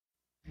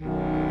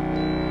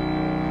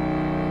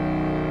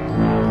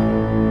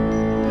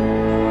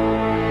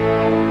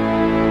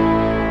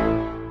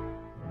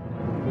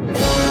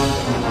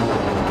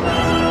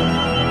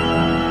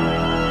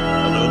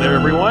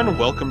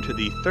welcome to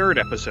the third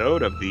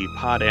episode of the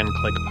Pod and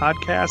Click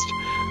podcast.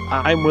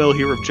 I'm Will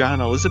here with Jon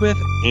and Elizabeth,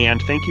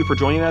 and thank you for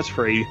joining us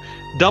for a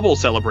double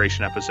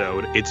celebration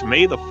episode. It's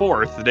May the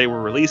 4th, the day we're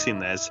releasing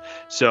this,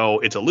 so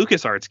it's a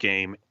LucasArts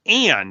game,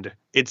 and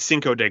it's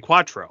Cinco de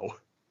Cuatro.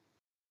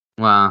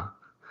 Wow.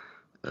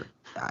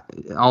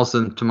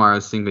 Also,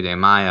 tomorrow's Cinco de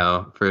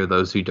Mayo, for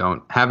those who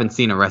haven't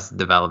seen Arrested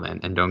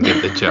Development and don't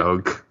get the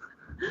joke.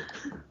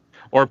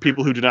 Or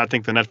people who do not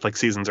think the Netflix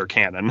seasons are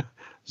canon.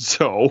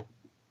 So...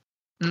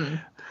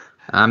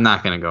 I'm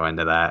not going to go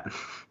into that.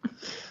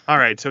 All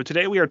right, so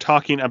today we are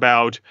talking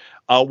about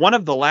one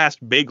of the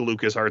last big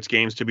LucasArts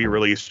games to be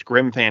released,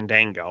 Grim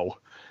Fandango.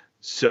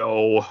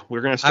 So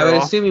we're going to start I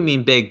would assume you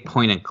mean big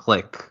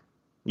point-and-click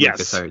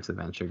LucasArts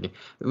adventure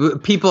game.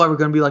 People are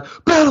going to be like,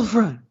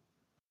 Battlefront!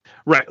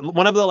 Right,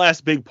 one of the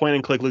last big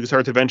point-and-click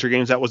LucasArts adventure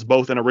games that was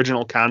both an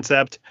original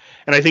concept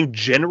and I think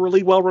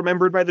generally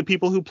well-remembered by the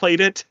people who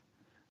played it.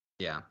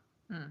 Yeah.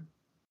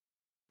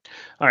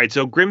 All right,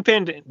 so Grim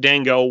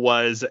Fandango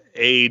was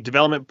a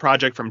development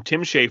project from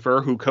Tim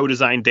Schafer, who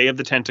co-designed Day of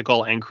the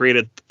Tentacle and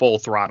created Full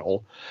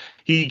Throttle.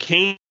 He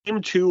came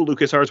to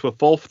LucasArts with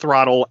Full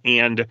Throttle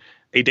and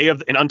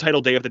an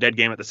untitled Day of the Dead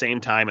game at the same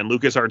time, and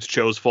LucasArts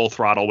chose Full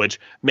Throttle, which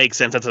makes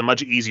sense. That's a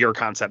much easier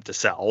concept to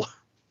sell.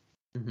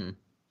 Mm-hmm.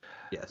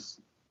 Yes.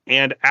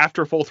 And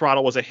after Full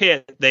Throttle was a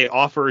hit, they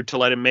offered to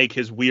let him make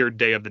his weird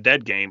Day of the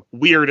Dead game.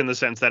 Weird in the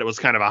sense that it was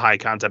kind of a high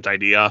concept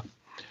idea.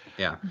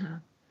 Yeah.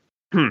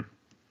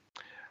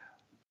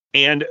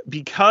 And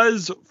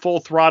because Full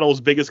Throttle's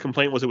biggest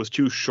complaint was it was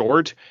too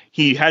short,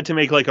 he had to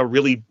make like a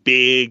really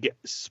big,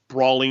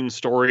 sprawling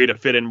story to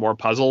fit in more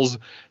puzzles,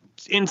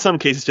 in some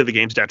cases to the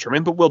game's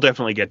detriment, but we'll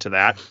definitely get to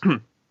that.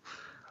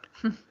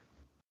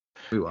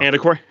 And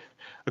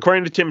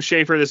according to Tim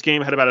Schafer, this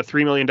game had about a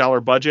 $3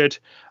 million budget.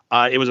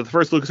 It was the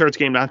first LucasArts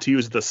game not to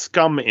use the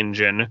Scum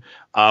engine,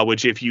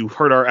 which if you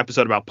heard our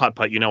episode about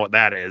Putt-Putt, you know what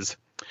that is.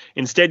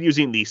 Instead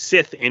using the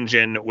Sith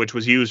engine, which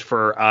was used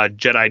for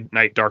Jedi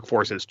Knight Dark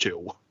Forces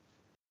 2.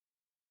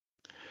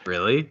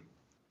 Really?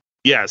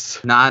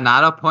 Yes.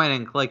 Not a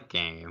point-and-click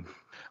game.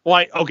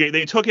 Well, okay,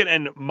 they took it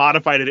and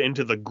modified it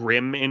into the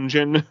Grim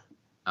engine.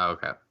 Oh,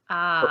 okay.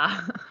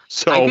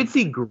 So I could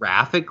see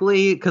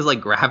graphically, because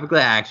graphically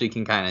I actually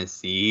can kind of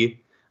see.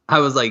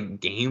 I was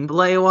like,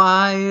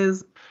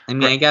 gameplay-wise... I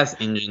mean, right. I guess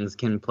engines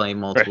can play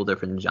multiple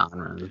different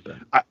genres. But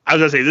I was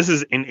going to say, this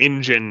is an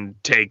engine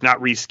take, not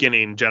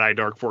reskinning Jedi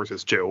Dark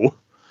Forces 2.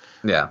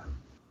 Yeah.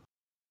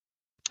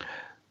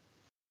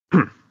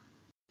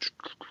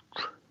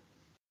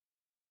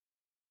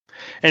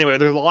 Anyway,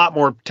 there's a lot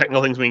more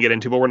technical things we can get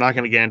into, but we're not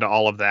going to get into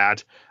all of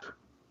that.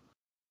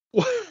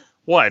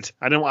 What?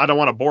 I don't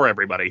want to bore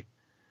everybody.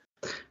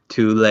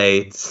 Too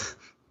late.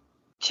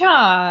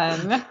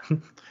 Jon.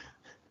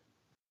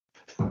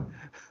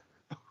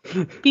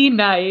 Be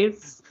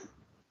nice.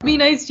 Be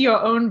nice to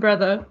your own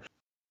brother.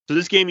 So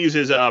this game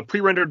uses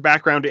pre-rendered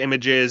background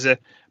images,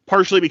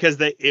 partially because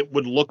it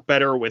would look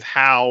better with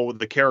how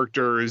the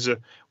characters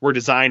were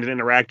designed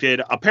and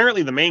interacted.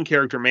 Apparently, the main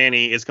character,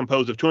 Manny, is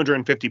composed of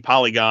 250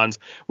 polygons,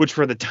 which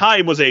for the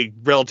time was a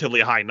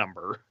relatively high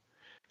number.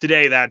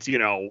 Today, that's,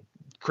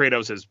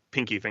 Kratos'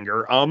 pinky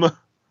finger.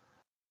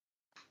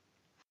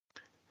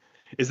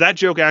 Is that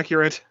joke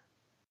accurate?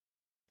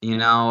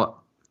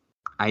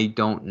 I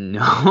don't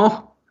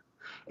know.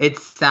 It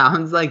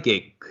sounds like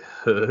it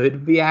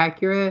could be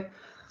accurate.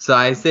 So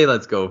I say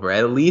let's go for it.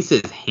 At least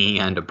his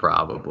hand,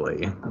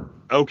 probably.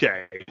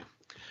 Okay.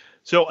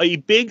 So a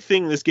big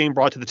thing this game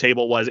brought to the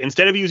table was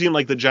instead of using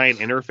the giant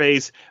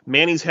interface,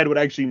 Manny's head would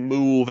actually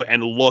move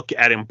and look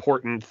at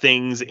important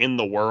things in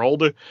the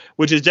world,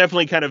 which is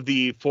definitely kind of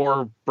the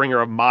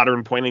forebringer of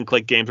modern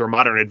point-and-click games or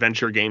modern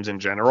adventure games in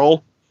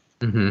general.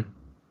 Mm-hmm.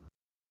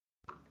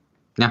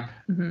 Yeah.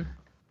 Mm-hmm.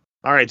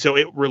 All right, so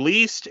it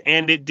released,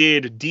 and it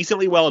did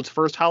decently well its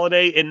first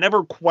holiday. It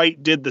never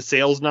quite did the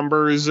sales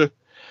numbers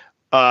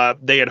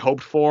they had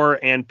hoped for,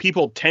 and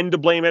people tend to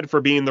blame it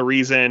for being the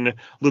reason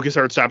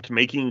LucasArts stopped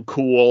making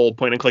cool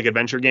point-and-click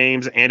adventure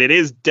games, and it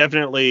is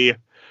definitely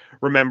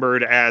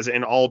remembered as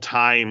an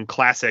all-time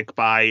classic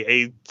by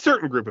a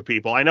certain group of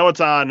people. I know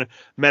it's on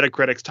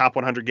Metacritic's top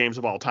 100 games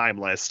of all time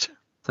list.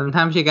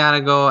 Sometimes you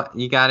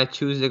gotta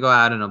choose to go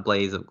out in a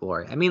blaze of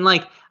glory. I mean,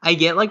 I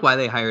get why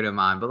they hired him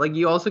on, but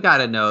you also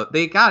gotta know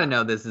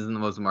this isn't the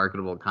most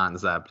marketable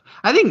concept.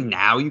 I think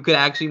now you could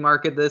actually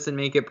market this and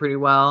make it pretty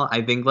well.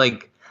 I think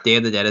Day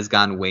of the Dead has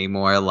gotten way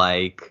more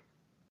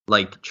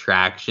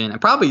traction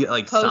and probably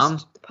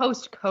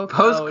post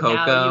Coco.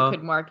 Now you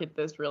could market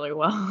this really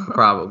well.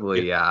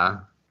 Probably, yeah.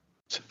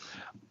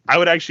 I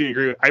would actually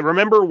agree. I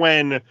remember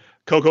when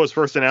Coco was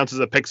first announced as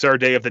a Pixar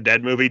Day of the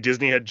Dead movie,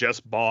 Disney had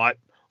just bought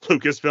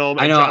Lucasfilm.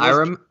 I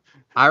know.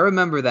 I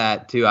remember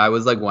that too. I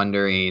was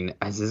wondering,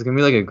 is this gonna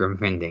be a Grim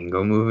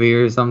Fandango movie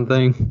or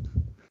something?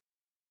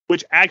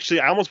 Which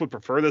actually, I almost would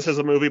prefer this as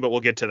a movie, but we'll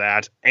get to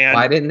that. And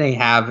why didn't they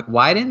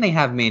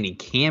have Manny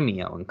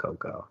cameo in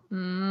Coco?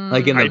 In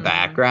the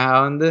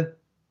background?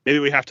 Maybe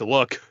we have to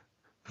look.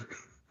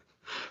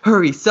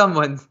 Hurry,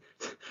 someone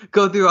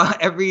go through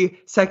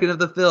every second of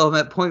the film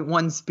at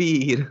 0.1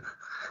 speed.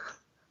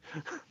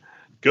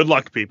 Good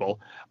luck, people.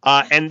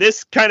 And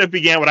this kind of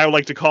began what I would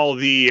like to call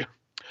the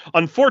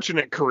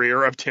unfortunate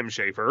career of Tim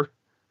Schafer,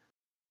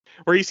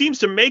 where he seems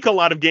to make a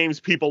lot of games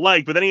people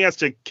like, but then he has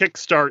to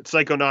kickstart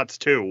Psychonauts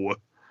 2.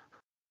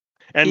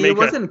 And It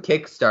wasn't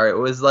Kickstart. It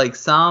was like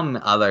some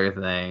other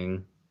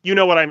thing. You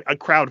know what? A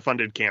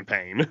crowdfunded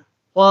campaign.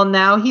 Well,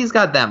 now he's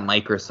got that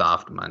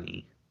Microsoft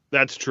money.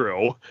 That's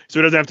true. So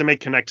he doesn't have to make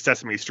Connect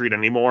Sesame Street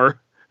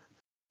anymore.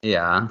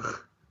 Yeah.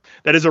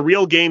 That is a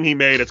real game he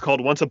made. It's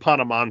called Once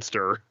Upon a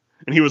Monster.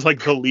 And he was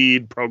like the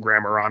lead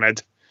programmer on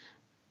it.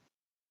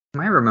 I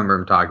might remember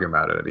him talking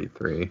about it at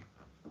E3.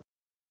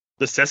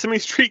 The Sesame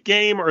Street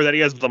game, or that he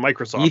has the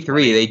Microsoft E3,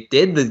 money? they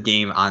did the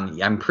game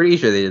on... I'm pretty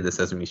sure they did the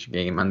Sesame Street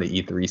game on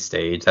the E3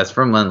 stage. That's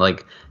from when,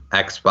 like,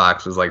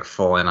 Xbox was, like,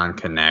 full in on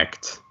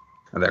Connect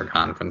at their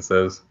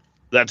conferences.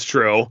 That's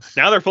true.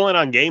 Now they're full in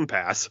on Game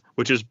Pass,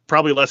 which is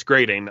probably less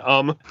grating.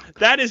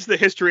 That is the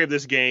history of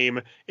this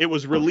game. It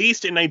was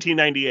released in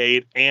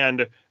 1998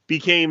 and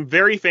became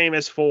very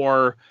famous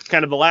for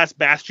kind of the last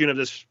bastion of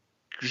this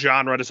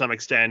genre to some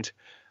extent.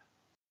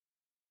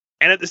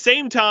 And at the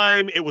same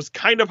time, it was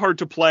kind of hard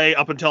to play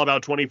up until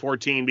about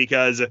 2014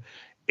 because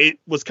it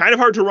was kind of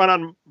hard to run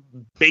on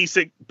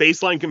basic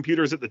baseline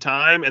computers at the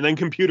time. And then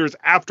computers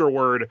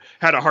afterward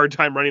had a hard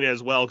time running it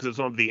as well because of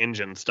some of the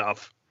engine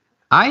stuff.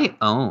 I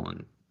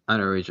own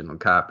an original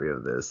copy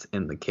of this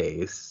in the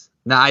case.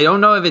 Now, I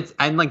don't know if it's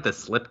in like the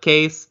slip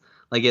case,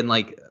 like in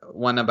like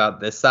one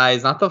about this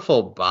size, not the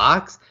full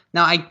box.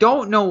 Now, I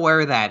don't know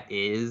where that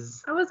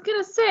is. I was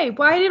going to say,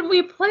 why didn't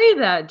we play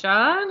that,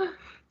 John?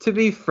 To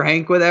be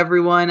frank with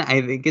everyone,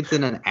 I think it's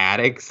in an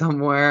attic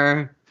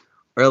somewhere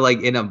or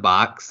like in a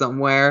box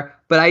somewhere.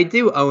 But I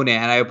do own it,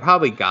 and I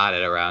probably got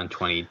it around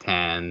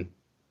 2010,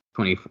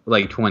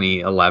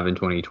 2011,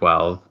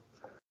 2012.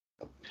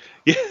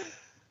 Yeah.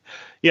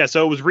 Yeah,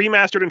 so it was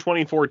remastered in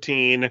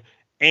 2014,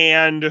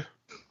 and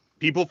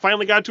people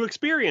finally got to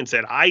experience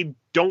it. I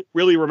don't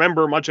really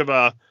remember much of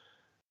a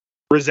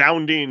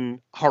resounding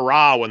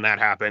hurrah when that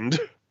happened.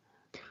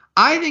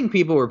 I think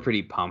people were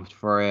pretty pumped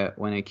for it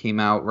when it came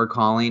out,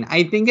 recalling.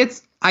 I think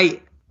it's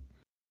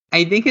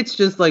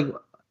just like,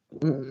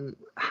 one,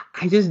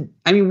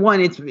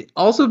 it's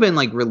also been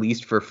like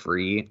released for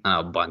free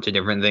on a bunch of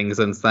different things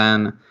since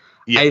then.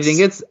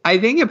 Yes. I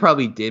think it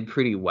probably did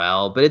pretty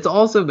well, but it's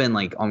also been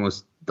like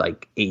almost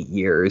like 8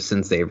 years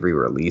since they've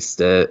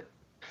re-released it.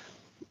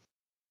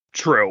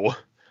 True.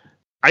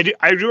 I do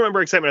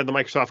remember excitement at the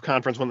Microsoft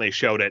conference when they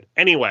showed it.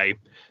 Anyway,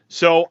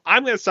 so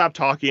I'm going to stop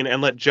talking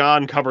and let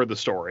John cover the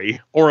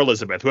story, or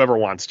Elizabeth, whoever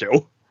wants to.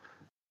 Do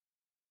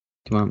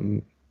you want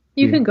me?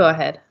 You can go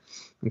ahead.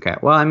 Okay.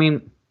 Well, I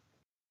mean,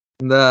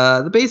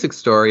 the basic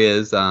story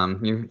is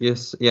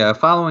you're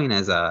following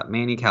as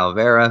Manny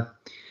Calavera.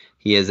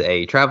 He is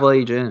a travel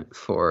agent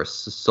for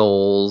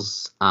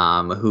souls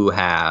who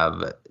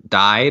have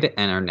died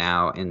and are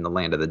now in the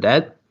land of the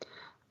dead.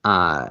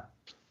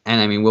 And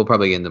I mean, we'll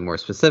probably get into more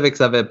specifics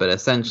of it, but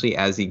essentially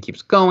as he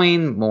keeps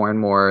going, more and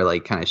more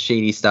like kind of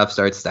shady stuff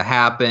starts to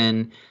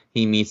happen.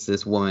 He meets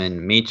this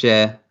woman,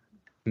 Meche.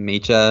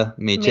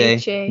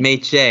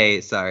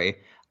 Sorry.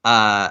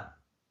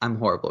 I'm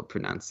horrible at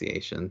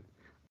pronunciation.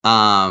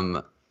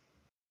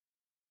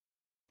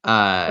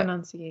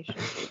 Pronunciation.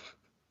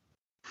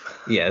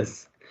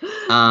 Yes.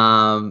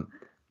 And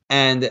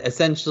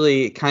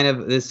essentially kind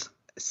of this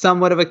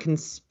somewhat of a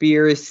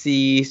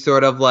conspiracy,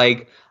 sort of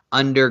like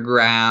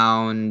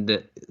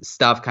underground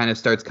stuff kind of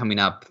starts coming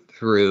up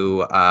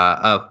through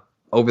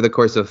over the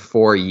course of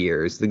 4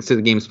 years. So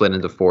the game's split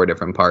into 4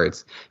 different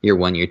parts: year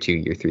 1, year 2,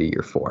 year 3,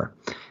 year 4.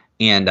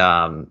 And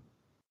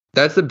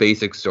that's the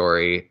basic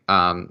story.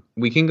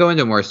 We can go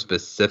into more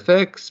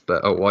specifics,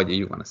 but what do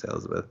you want to say,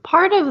 Elizabeth?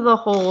 Part of the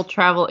whole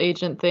travel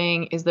agent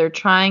thing is they're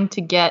trying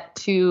to get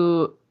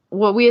to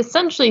what we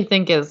essentially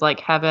think is like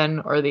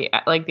heaven or the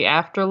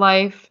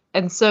afterlife.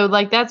 And so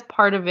like that's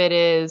part of it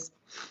is,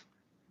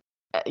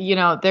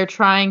 they're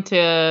trying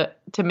to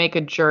make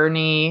a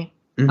journey.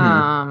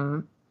 Mm-hmm.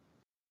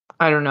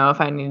 I don't know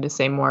if I need to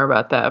say more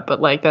about that, but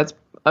like that's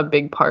a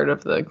big part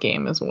of the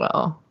game as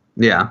well.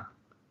 Yeah.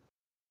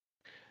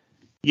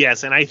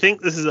 Yes, and I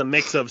think this is a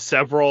mix of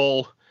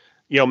several,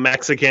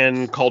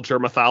 Mexican culture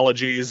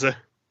mythologies.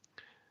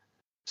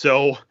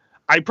 So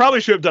I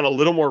probably should have done a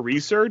little more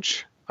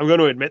research. I'm going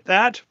to admit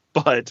that,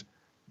 but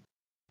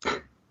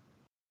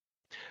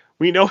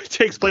we know it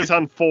takes place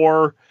on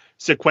 4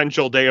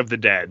 sequential Day of the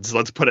Deads.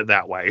 Let's put it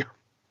that way.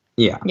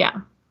 Yeah. Yeah.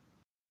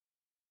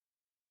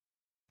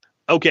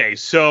 Okay,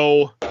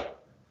 so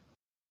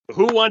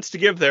who wants to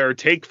give their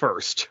take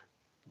first?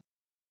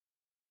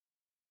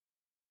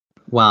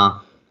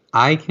 Well,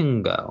 I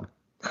can go.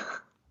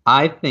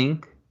 I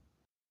think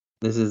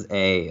this is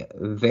a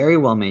very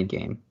well-made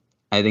game.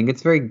 I think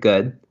it's very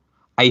good.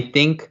 I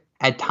think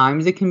at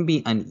times it can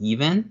be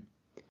uneven,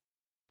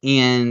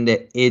 and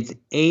its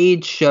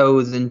age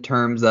shows in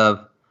terms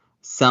of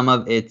some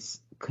of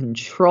its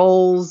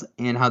controls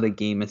and how the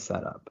game is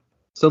set up.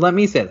 So let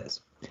me say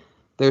this.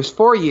 There's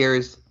 4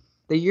 years.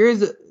 The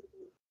years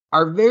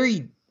are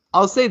very,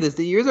 I'll say this,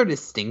 the years are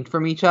distinct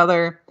from each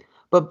other,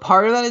 but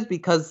part of that is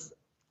because,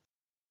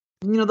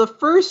 the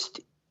first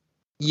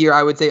year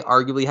I would say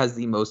arguably has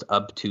the most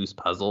obtuse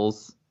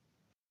puzzles.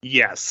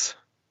 Yes.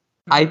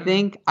 I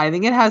think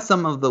it has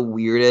some of the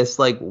weirdest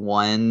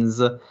ones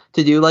to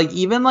do,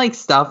 even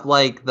stuff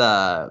like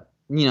the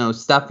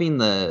stuffing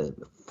the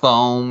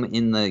foam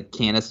in the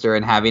canister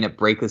and having it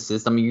break the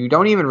system. You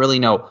don't even really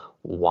know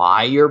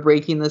why you're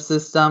breaking the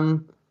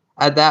system.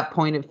 At that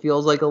point it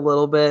feels like a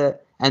little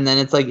bit, and then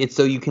it's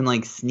so you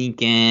can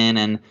sneak in,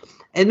 and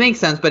it makes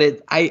sense,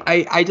 but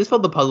I just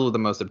felt the puzzle was the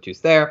most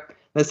obtuse there.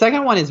 The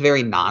second one is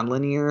very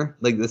non-linear.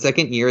 The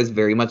second year is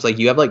very much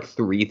you have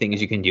 3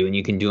 things you can do, and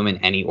you can do them in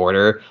any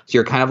order. So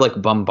you're kind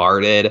of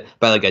bombarded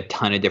by a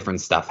ton of different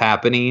stuff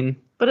happening.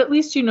 But at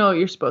least you know what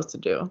you're supposed to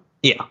do.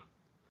 Yeah.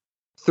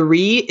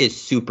 3 is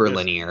super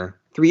linear.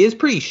 3 is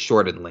pretty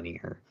short and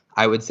linear,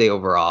 I would say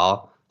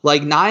overall.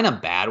 Not in a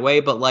bad way,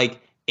 but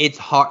it's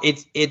hard.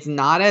 It's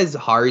not as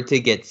hard to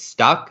get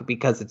stuck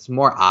because it's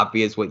more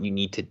obvious what you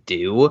need to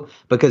do,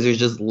 because there's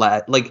just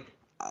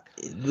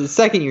the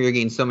second year you're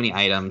getting so many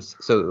items.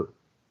 So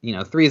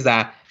 3 is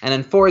that, and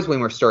then 4 is way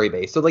more story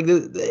based. So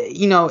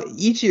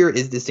each year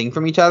is distinct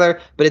from each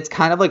other, but it's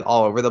kind of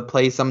all over the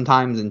place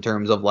sometimes in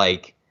terms of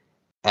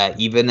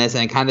evenness,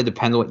 and it kind of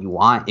depends on what you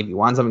want. If you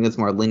want something that's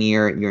more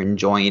linear, you're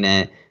enjoying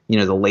it.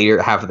 The later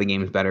half of the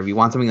game is better. If you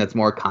want something that's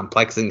more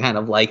complex and kind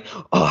of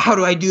oh, how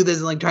do I do this,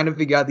 and trying to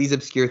figure out these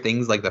obscure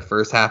things, the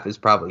first half is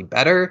probably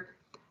better.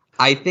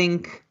 I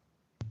think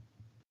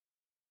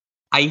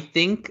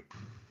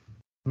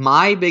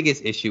my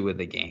biggest issue with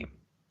the game,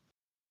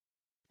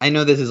 I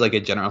know this is a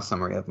general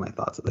summary of my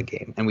thoughts of the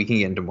game, and we can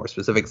get into more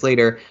specifics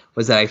later,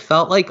 was that I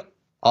felt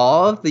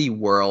all of the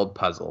world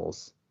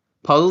puzzles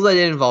that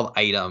didn't involve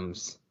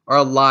items, or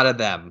a lot of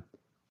them,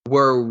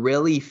 were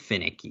really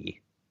finicky.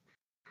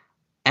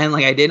 And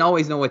I didn't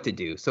always know what to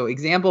do. So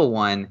example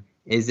 1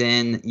 is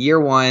in year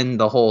 1,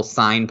 the whole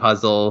sign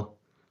puzzle,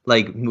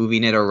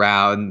 moving it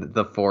around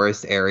the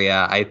forest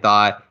area. I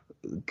thought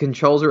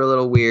controls were a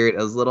little weird. It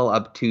was a little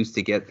obtuse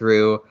to get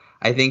through.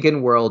 I think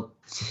in world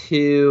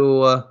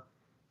 2,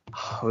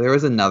 there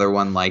was another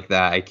one like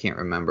that. I can't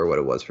remember what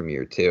it was from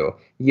year 2.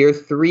 Year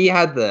 3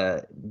 had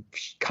the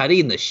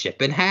cutting the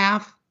ship in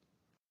half.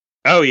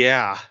 Oh,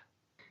 yeah.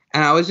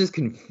 And I was just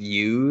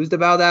confused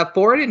about that.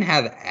 4 didn't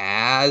have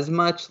as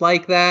much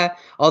like that.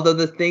 Although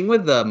the thing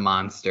with the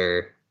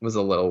monster was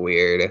a little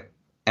weird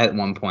at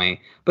one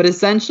point. But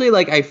essentially,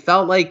 I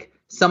felt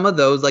some of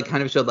those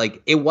kind of showed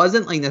it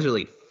wasn't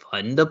necessarily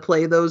fun to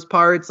play those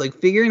parts.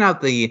 Figuring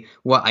out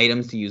what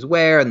items to use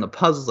where and the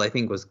puzzles I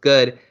think was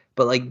good.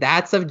 But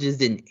that stuff just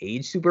didn't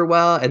age super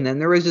well. And then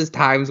there was just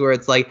times where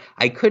it's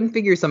I couldn't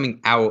figure something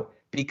out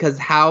because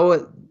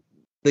how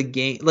the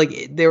game,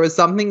 there was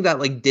something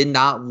that did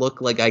not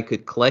look like I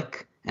could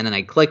click, and then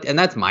I clicked, and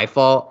that's my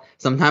fault.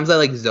 Sometimes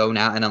I zone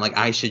out, and I'm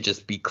I should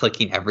just be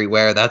clicking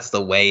everywhere. That's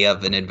the way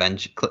of an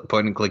adventure,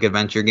 point and click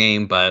adventure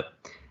game. But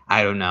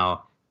I don't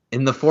know.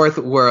 In the fourth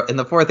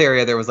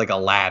area, there was a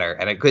ladder,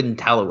 and I couldn't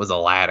tell it was a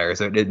ladder,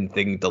 so I didn't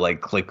think to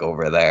click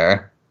over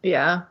there.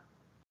 Yeah.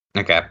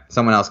 Okay,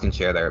 someone else can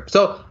share there.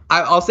 So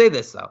I'll say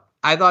this though,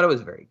 I thought it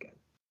was very good.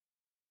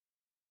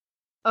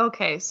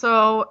 Okay,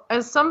 so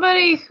as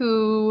somebody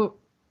who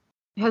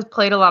has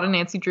played a lot of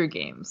Nancy Drew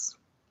games,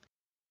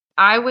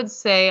 I would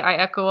say I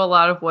echo a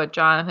lot of what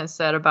John has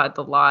said about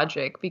the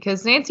logic,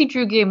 because Nancy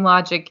Drew game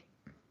logic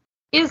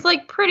is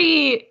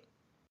pretty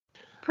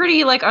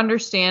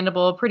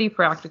understandable, pretty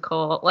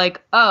practical.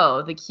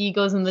 Oh, the key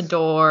goes in the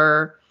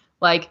door.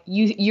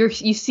 You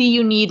see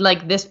you need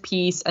this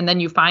piece, and then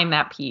you find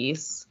that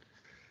piece.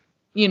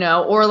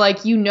 Or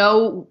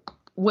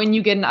when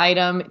you get an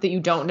item that you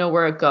don't know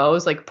where it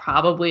goes,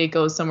 probably it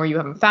goes somewhere you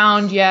haven't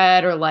found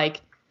yet, or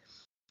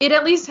it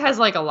at least has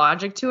a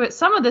logic to it.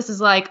 Some of this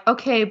is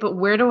okay, but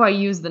where do I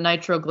use the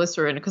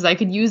nitroglycerin? Because I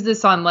could use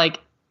this on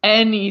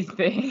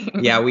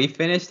anything. Yeah, we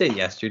finished it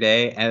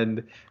yesterday,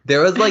 and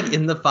there was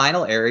in the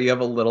final area you have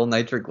a little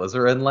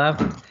nitroglycerin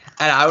left,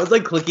 and I was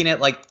clicking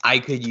it I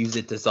could use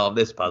it to solve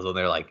this puzzle.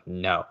 They're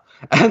no,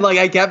 and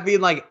I kept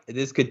being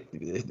this could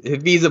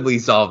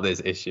feasibly solve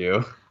this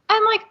issue.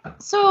 And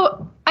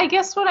so I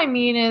guess what I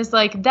mean is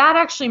that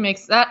actually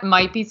that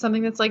might be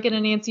something that's in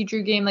a Nancy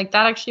Drew game. That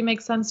actually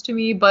makes sense to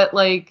me. But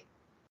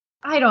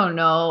I don't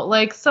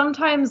know.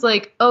 Sometimes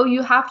oh,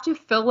 you have to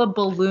fill a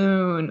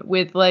balloon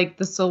with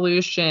the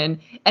solution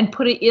and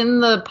put it in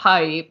the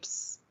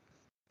pipes.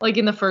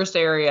 In the first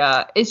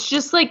area. It's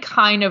just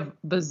kind of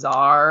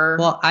bizarre.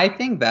 Well, I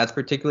think that's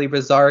particularly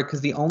bizarre because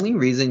the only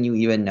reason you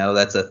even know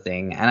that's a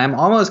thing, and I'm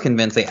almost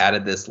convinced they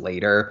added this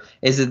later,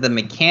 is that the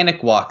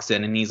mechanic walks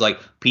in and he's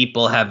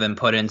people have been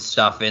putting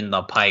stuff in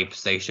the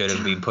pipes they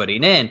shouldn't be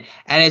putting in.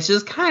 And it's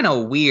just kind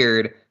of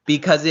weird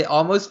because it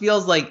almost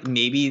feels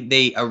maybe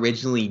they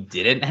originally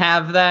didn't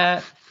have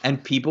that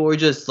and people were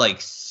just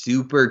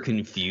super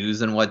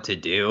confused on what to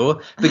do,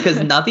 because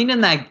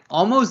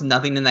almost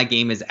nothing in that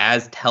game is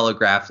as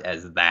telegraphed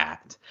as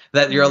that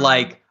you're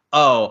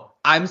oh,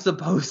 I'm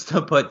supposed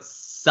to put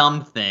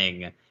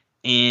something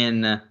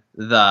in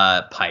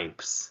the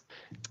pipes.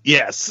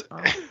 Yes.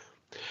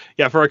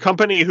 Yeah, for a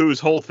company whose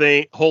whole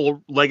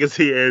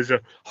legacy is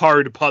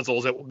hard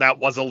puzzles, that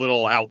was a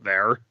little out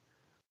there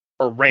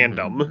or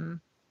random. Mm-hmm.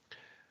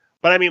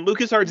 But I mean,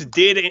 LucasArts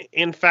did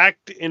in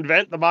fact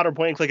invent the modern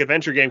point-and-click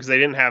adventure game because they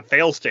didn't have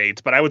fail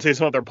states. But I would say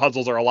some of their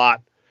puzzles are a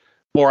lot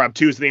more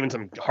obtuse than even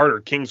some harder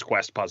King's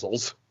Quest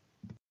puzzles.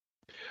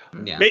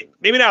 Yeah,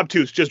 maybe not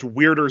obtuse, just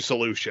weirder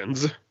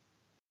solutions.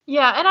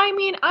 Yeah, and I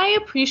mean, I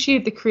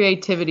appreciate the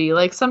creativity.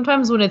 Like,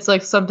 sometimes when it's,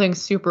 like, something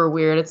super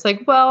weird, it's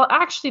like, well,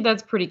 actually,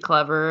 that's pretty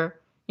clever,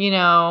 you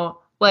know?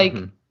 Like,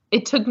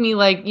 it took me,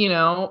 like, you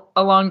know,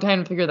 a long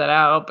time to figure that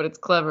out, but it's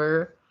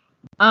clever.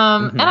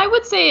 And I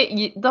would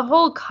say the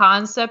whole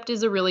concept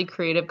is a really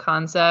creative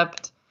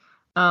concept.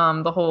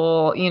 The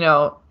whole, you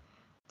know,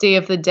 Day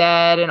of the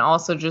Dead, and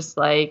also just,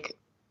 like,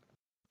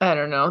 I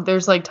don't know,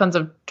 there's, like, tons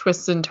of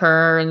twists and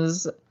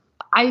turns.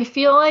 I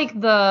feel like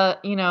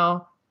you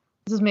know,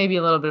 this is maybe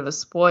a little bit of a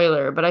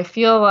spoiler, but I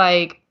feel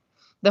like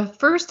the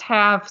first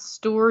half,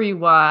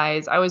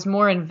 story-wise, I was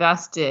more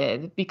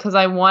invested because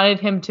I wanted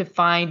him to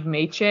find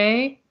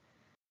Meche.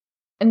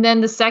 And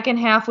then the second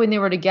half, when they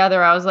were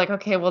together, I was like,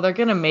 okay, well, they're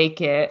going to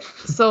make it.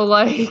 So,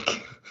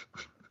 like,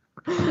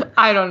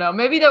 I don't know.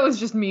 Maybe that was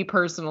just me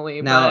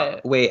personally.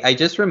 Now, wait, I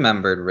just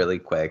remembered really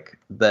quick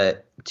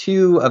that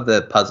two of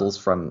the puzzles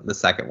from the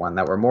second one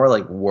that were more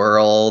like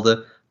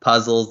world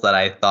puzzles that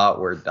I thought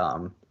were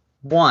dumb.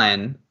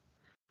 One,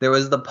 there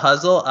was the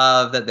puzzle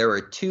of that there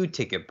were two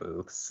ticket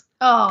booths.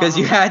 Because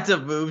you had to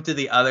move to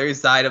the other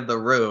side of the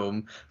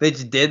room,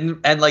 which didn't,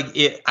 and like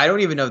I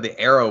don't even know if the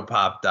arrow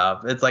popped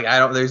up. It's like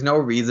there's no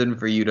reason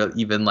for you to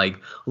even like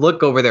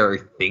look over there or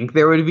think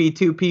there would be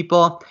two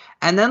people.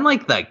 And then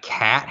like the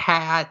cat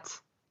hat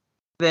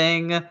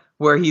thing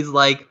where he's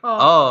like,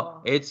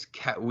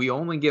 we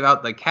only give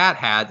out the cat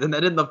hats, and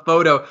then in the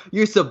photo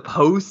you're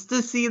supposed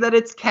to see that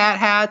it's cat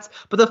hats,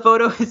 but the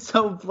photo is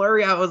so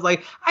blurry. I was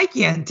like, I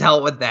can't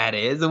tell what that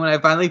is, and when I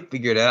finally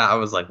figured it out, I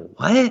was like,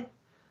 what?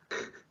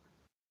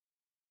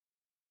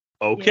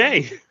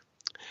 Okay.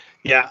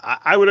 Yeah,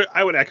 I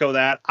would echo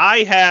that. I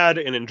had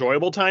an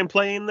enjoyable time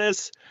playing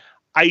this.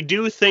 I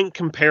do think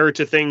compared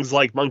to things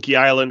like Monkey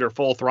Island or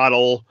Full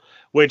Throttle,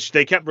 which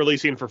they kept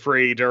releasing for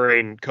free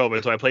during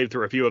COVID, so I played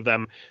through a few of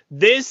them,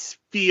 this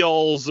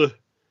feels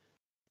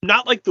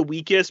not like the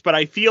weakest, but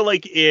I feel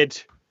like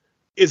it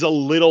is a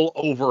little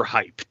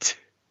overhyped.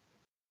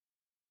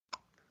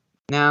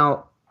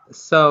 Now,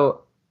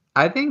 so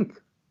I think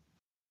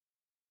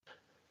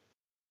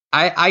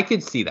I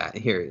could see that.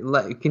 Here,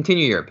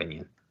 continue your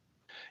opinion.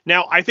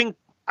 Now, I think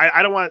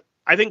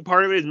I think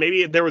part of it is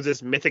maybe there was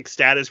this mythic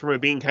status from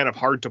it being kind of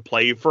hard to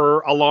play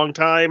for a long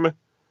time.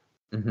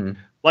 Mm-hmm.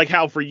 Like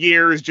how for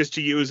years, just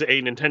to use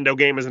a Nintendo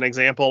game as an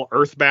example,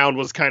 Earthbound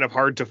was kind of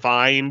hard to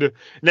find. And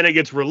then it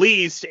gets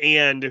released,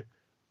 and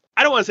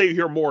I don't want to say you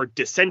hear more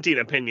dissenting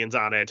opinions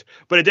on it,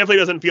 but it definitely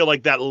doesn't feel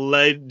like that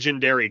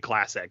legendary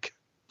classic.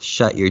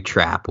 Shut your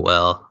trap,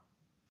 Will.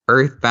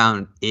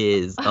 Earthbound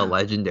is a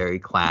legendary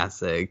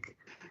classic.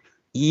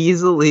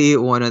 Easily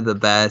one of the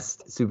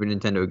best Super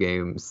Nintendo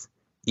games.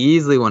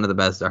 Easily one of the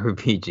best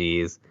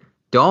RPGs.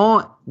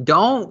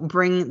 Don't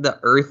bring the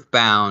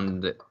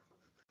Earthbound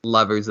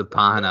lovers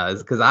upon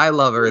us, because I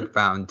love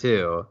Earthbound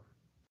too.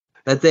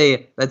 That's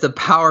a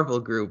powerful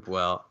group,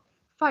 Will.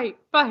 Fight.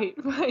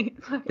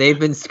 They've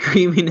been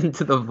screaming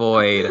into the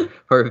void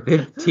for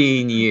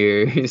 15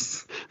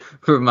 years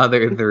for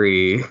Mother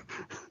 3.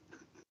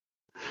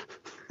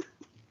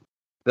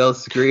 They'll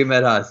scream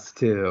at us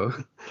too.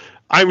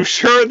 I'm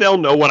sure they'll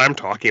know what I'm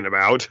talking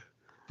about.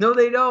 No,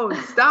 they don't.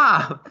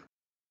 Stop.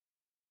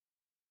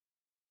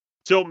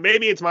 So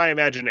maybe it's my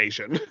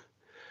imagination,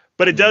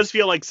 but it does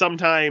feel like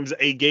sometimes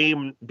a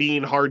game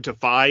being hard to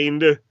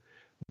find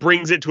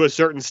brings it to a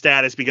certain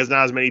status because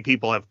not as many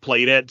people have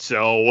played it.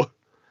 So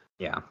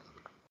yeah.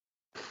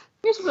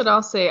 Here's what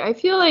I'll say. I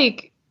feel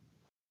like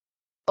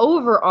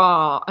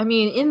overall, I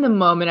mean, in the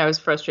moment I was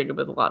frustrated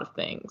with a lot of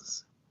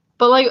things.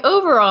 But, like,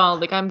 overall,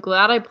 like, I'm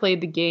glad I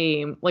played the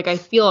game. Like, I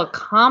feel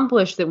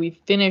accomplished that we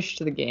finished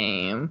the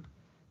game.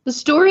 The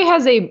story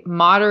has a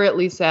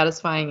moderately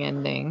satisfying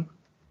ending.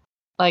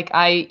 Like,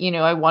 I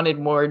wanted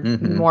more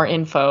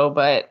info,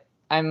 but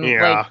I'm,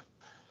 like,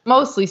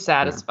 mostly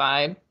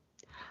satisfied.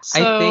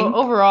 So, I think,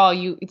 overall,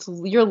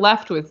 you're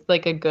left with,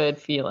 like, a good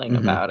feeling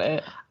about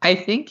it. I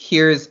think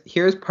here's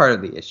part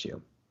of the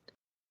issue.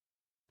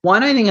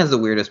 One, I think, has the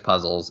weirdest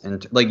puzzles,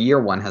 and, like, year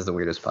one has the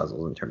weirdest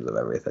puzzles in terms of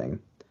everything.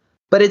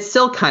 But it's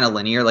still kind of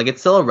linear. Like,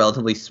 it's still a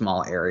relatively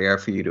small area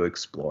for you to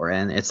explore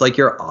in. It's like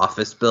your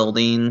office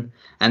building,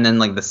 and then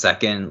like the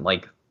second,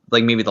 like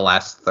maybe the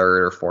last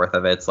third or fourth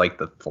of it's like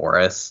the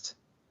forest.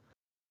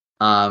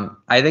 I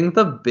think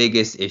the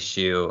biggest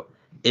issue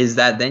is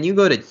that then you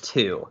go to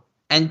 2.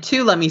 And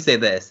 2, let me say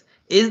this,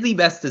 is the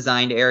best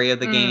designed area of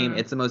the game.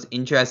 It's the most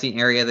interesting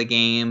area of the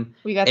game.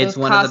 It's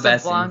one of the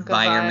best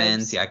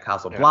environments. Vibes. Yeah,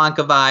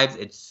 Casablanca vibes.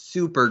 It's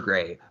super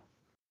great.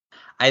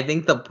 I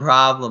think the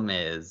problem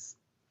is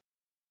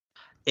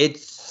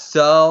it's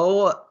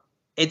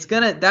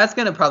that's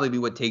gonna probably be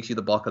what takes you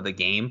the bulk of the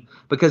game,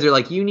 because you're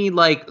like, you need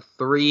like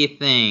 3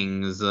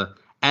 things,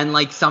 and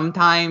like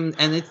sometimes,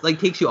 and it's like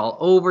takes you all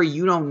over.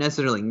 You don't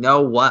necessarily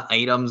know what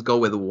items go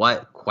with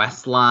what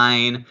quest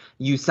line.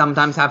 You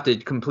sometimes have to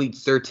complete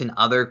certain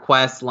other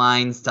quest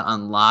lines to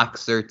unlock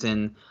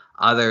certain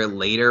other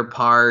later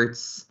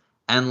parts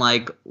and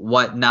like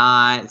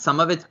whatnot. Some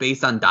of it's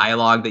based on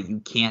dialogue that you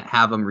can't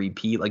have them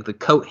repeat. Like the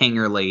coat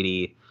hanger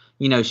lady,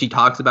 she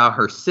talks about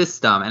her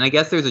system, and I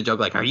guess there's a joke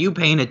like, "Are you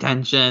paying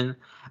attention?"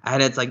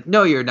 And it's like,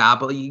 no, you're not,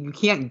 but you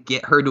can't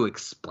get her to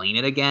explain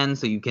it again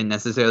so you can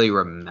necessarily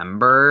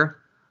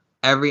remember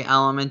every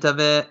element of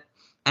it.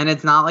 And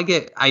it's not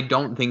like I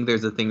don't think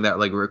there's a thing that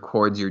like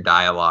records your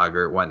dialogue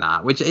or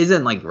whatnot, which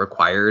isn't like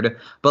required,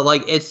 but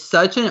like it's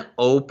such an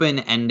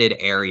open-ended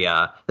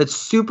area that's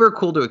super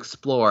cool to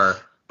explore,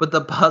 but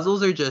the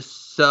puzzles are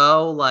just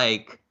so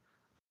like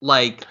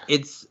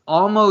it's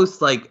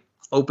almost like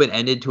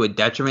open-ended to a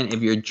detriment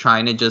if you're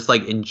trying to just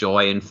like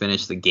enjoy and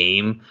finish the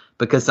game,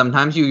 because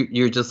sometimes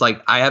you're just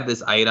like, I have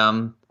this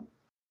item,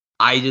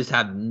 I just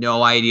have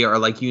no idea, or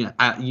like you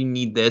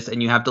need this,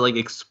 and you have to like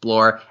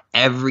explore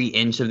every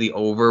inch of the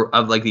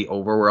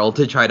overworld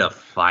to try to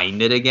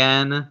find it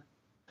again.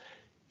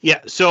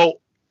 Yeah, so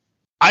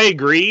I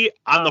agree.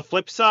 On the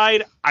flip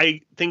side,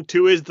 I think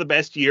 2 is the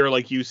best year,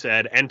 like you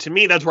said, and to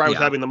me that's where I was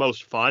having the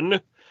most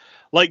fun.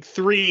 Like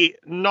 3,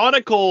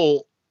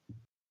 nautical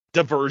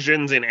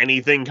diversions in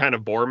anything kind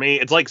of bore me.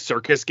 It's like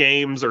circus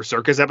games or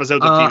circus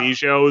episodes of TV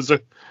shows.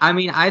 I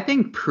mean,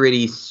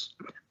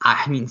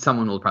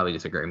 someone will probably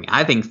disagree with me.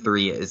 I think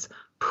 3 is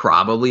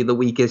probably the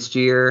weakest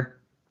year.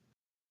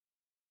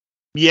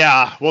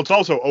 Yeah, well, it's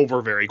also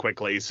over very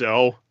quickly,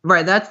 so...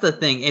 Right, that's the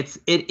thing. It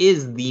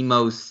is the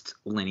most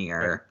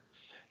linear.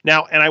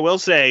 Now, and I will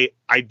say,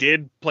 I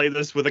did play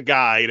this with a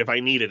guide if I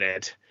needed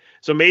it.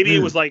 So maybe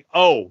it was like,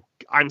 oh,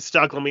 I'm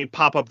stuck, let me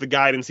pop up the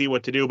guide and see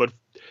what to do, but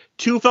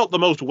 2 felt the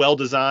most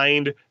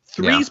well-designed.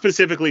 3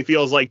 specifically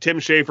feels like Tim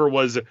Schafer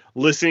was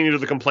listening to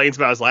the complaints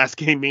about his last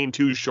game being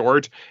too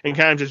short and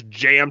kind of just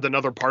jammed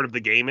another part of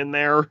the game in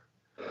there.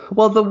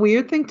 Well, the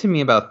weird thing to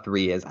me about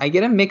 3 is I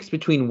get a mix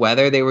between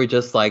whether they were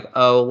just like,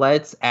 oh,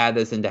 let's add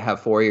this into have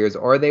 4 years,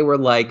 or they were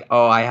like,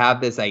 oh, I have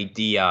this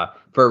idea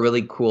for a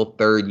really cool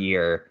 3rd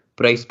year,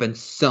 but I spent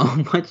so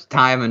much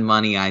time and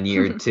money on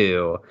year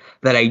 2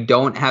 that I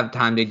don't have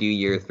time to do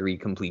year 3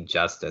 complete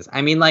justice.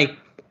 I mean, like,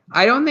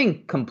 I don't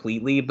think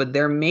completely, but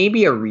there may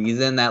be a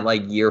reason that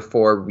like year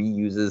 4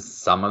 reuses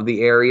some of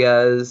the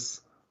areas.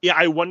 Yeah,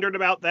 I wondered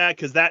about that,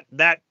 because that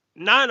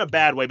not in a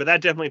bad way, but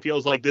that definitely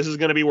feels like this is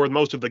going to be where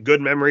most of the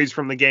good memories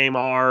from the game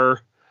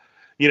are.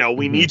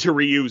 We need to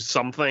reuse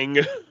something.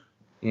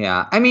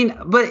 Yeah, I mean,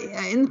 but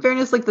in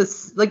fairness, like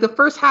the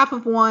first half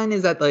of 1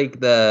 is at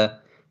like the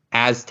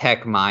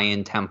Aztec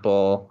Mayan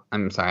temple.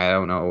 I'm sorry, I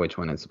don't know which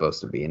one it's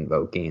supposed to be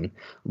invoking,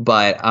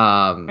 but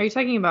are you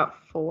talking about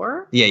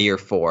 4? Yeah, year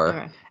 4.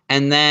 Okay.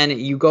 And then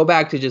you go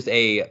back to just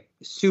a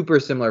super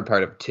similar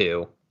part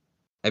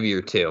of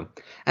year 2.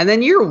 And then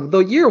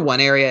the year 1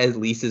 area at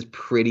least is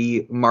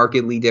pretty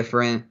markedly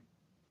different.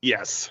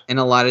 Yes. In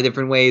a lot of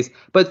different ways.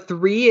 But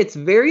 3, it's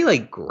very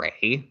like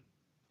gray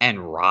and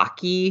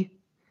rocky.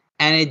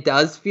 And it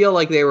does feel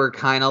like they were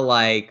kind of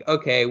like,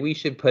 okay, we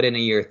should put in a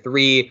year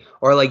 3,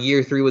 or like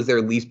year 3 was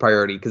their least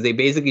priority, because they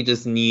basically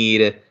just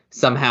need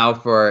somehow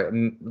for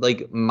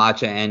like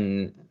Meche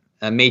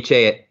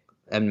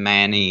and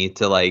Manny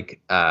to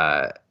like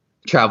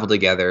travel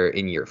together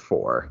in year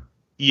 4.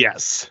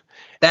 Yes.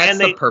 That's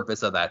the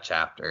purpose of that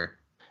chapter.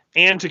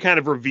 And to kind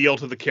of reveal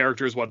to the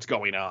characters what's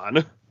going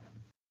on.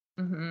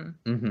 Mm-hmm.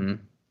 Mm-hmm.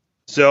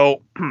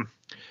 So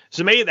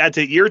maybe that's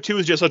it. Year 2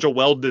 is just such a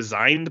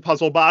well-designed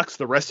puzzle box.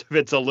 The rest of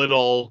it's a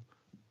little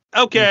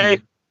okay.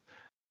 Mm-hmm.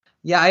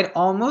 Yeah, I'd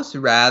almost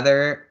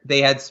rather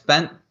they had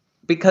spent,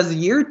 because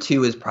year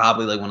 2 is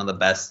probably like one of the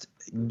best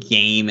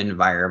game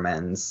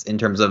environments in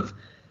terms of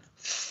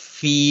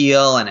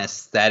feel and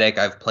aesthetic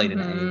I've played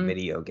in any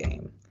video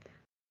game.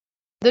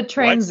 The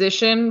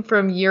transition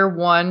from year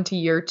 1 to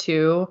year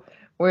 2,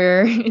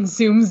 where it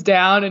zooms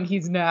down and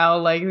he's now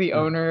like the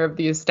owner of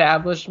the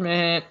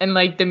establishment, and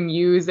like the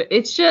music,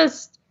 it's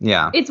just,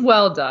 it's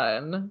well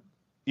done.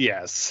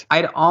 Yes.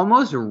 I'd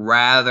almost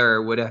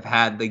rather would have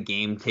had the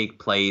game take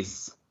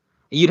place.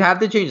 You'd have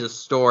to change the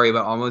story,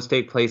 but almost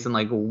take place in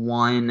like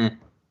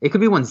it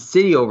could be one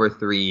city over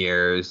 3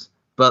 years,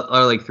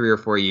 or like 3 or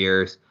 4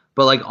 years,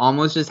 but like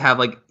almost just have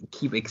like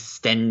keep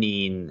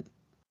extending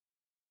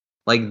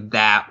like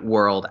that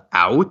world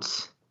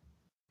out.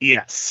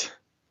 Yes.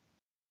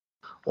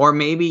 Or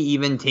maybe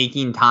even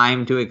taking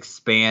time to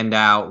expand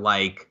out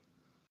like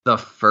the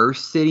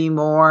first city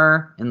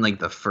more in like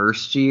the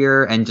first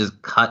year and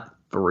just cut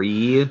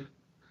 3.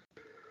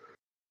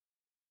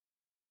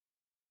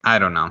 I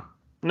don't know.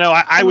 No,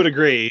 I would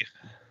agree.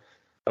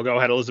 Oh, go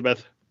ahead,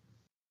 Elizabeth.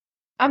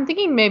 I'm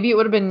thinking maybe it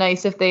would have been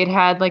nice if they'd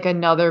had like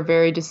another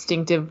very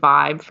distinctive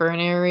vibe for an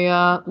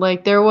area.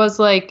 Like there was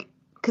like,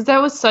 because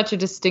that was such a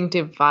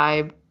distinctive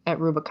vibe at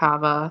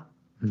Rubikava.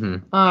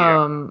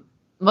 Mm-hmm.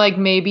 Like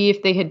maybe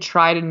if they had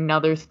tried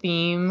another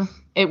theme,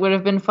 it would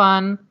have been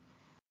fun.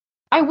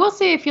 I will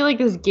say I feel like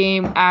this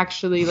game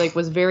actually like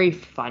was very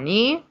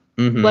funny.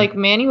 Mhm. Like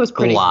Manny was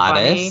pretty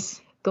Glottis.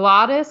 funny.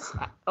 Glottis,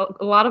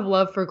 a lot of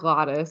love for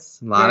Glottis.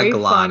 A lot Very of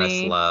Glottis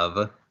funny.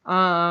 love.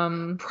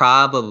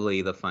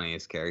 Probably the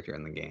funniest character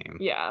in the game.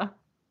 Yeah.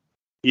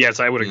 Yes,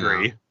 I would You know.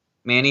 agree.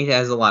 Manny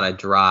has a lot of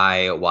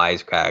dry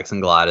wisecracks,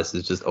 and Glottis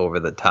is just over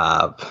the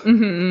top,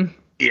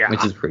 Yeah.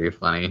 which is pretty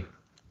funny.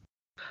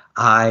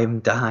 I'm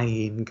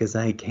dying because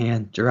I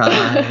can't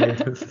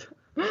drive.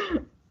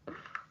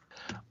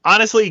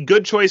 Honestly,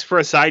 good choice for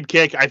a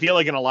sidekick. I feel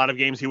like in a lot of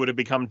games he would have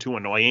become too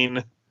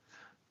annoying.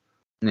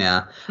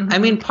 Yeah. I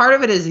mean, part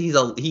of it is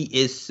he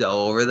is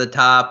so over the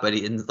top, but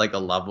in like a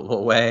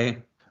lovable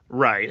way.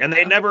 Right. And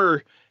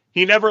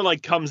he never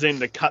like comes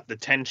in to cut the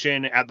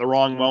tension at the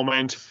wrong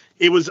moment.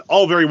 It was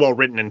all very well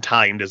written and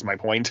timed, is my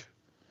point.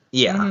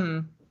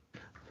 Yeah.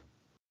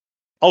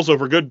 Also,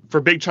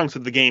 for big chunks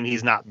of the game,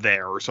 he's not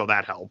there, so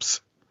that helps.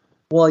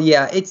 Well,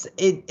 yeah,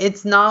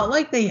 it's not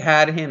like they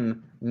had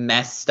him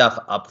mess stuff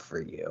up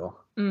for you.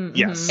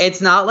 Yes.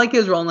 It's not like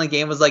his role in the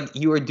game was like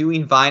you were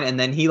doing fine and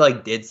then he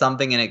like did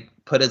something and it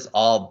put us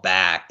all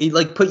back. He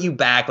like put you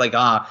back like,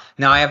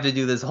 now I have to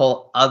do this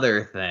whole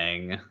other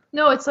thing.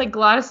 No, it's like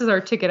Glottis is our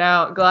ticket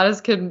out.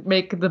 Glottis can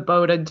make the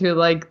boat into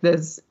like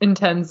this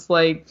intense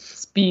like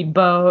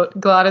speedboat.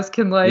 Glottis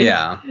can like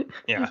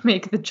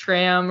make the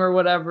tram or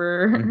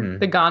whatever,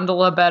 the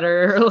gondola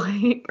better.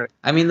 Like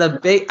I mean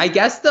the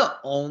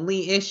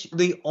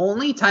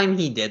only time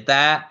he did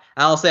that,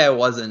 and I'll say I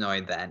was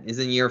annoyed then, is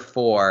in year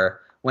 4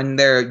 when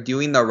they're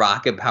doing the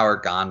rocket power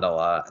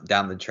gondola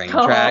down the train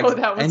tracks.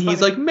 And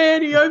he's like,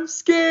 Manny, I'm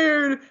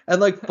scared, and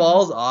like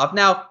falls off.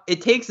 Now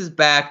it takes us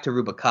back to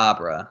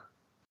Rubacabra.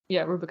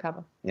 Yeah,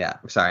 Rubacabra. Yeah,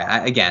 sorry.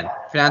 Again,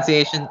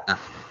 pronunciation.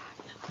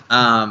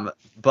 So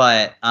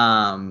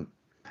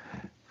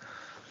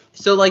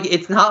like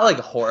it's not like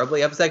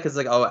horribly upset because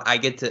like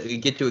we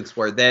get to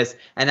explore this,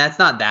 and that's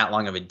not that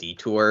long of a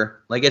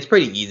detour. Like it's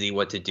pretty easy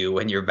what to do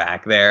when you're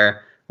back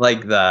there.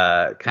 Like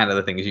the kind of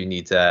the things you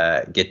need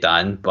to get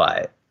done,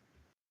 but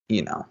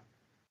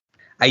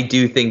I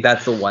do think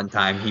that's the one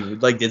time he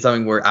like did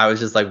something where I was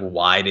just like,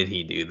 why did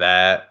he do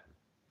that?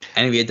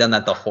 And if he had done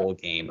that the whole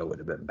game, it would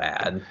have been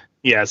bad.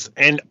 Yes,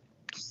 and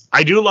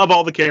I do love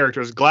all the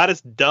characters.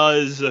 Glottis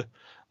does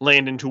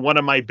land into one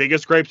of my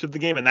biggest gripes of the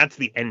game, and that's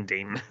the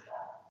ending.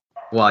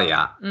 Well,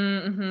 yeah.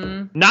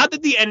 Not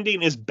that the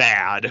ending is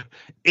bad.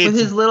 With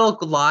his little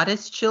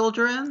Glottis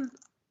children?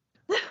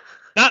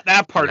 Not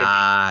that part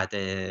of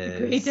it.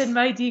 Great and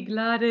mighty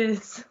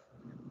Glottis.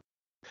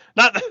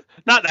 Not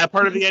that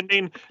part of the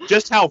ending,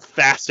 just how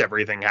fast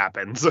everything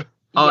happens.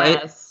 Oh,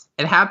 yes.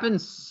 It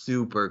happens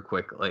super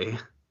quickly.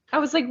 I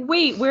was like,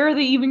 wait, where are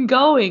they even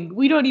going?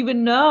 We don't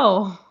even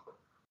know.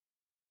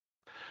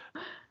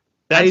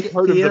 That's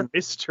part of the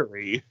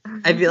mystery.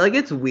 I feel like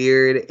it's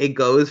weird. It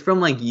goes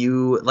from like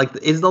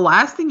is the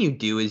last thing you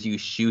do is you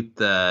shoot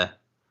the...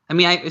 I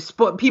mean,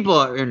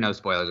 no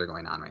spoilers are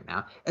going on right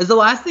now. Is the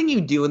last thing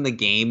you do in the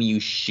game you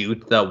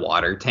shoot the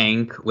water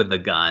tank with the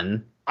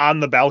gun?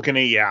 On the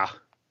balcony, yeah.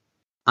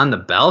 On the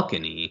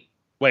balcony?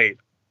 Wait.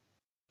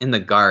 In the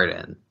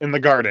garden. In the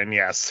garden,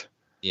 yes.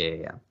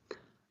 Yeah.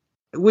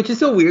 Which is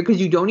so weird because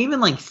you don't even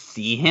like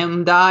see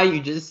him die. You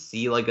just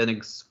see like an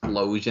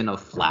explosion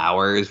of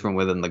flowers from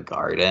within the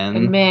garden.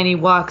 And Manny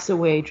walks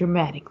away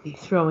dramatically,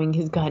 throwing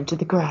his gun to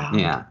the ground.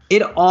 Yeah.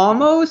 It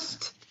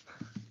almost...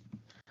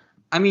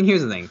 I mean,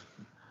 here's the thing.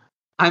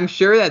 I'm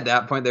sure at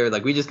that point they were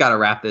like, we just got to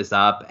wrap this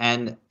up.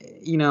 And,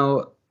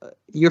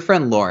 your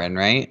friend Lauren,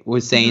 right,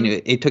 was saying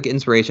it took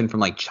inspiration from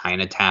like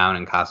Chinatown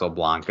and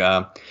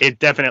Casablanca. It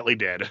definitely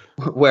did.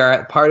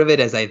 Where part of it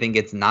is I think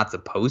it's not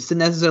supposed to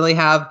necessarily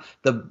have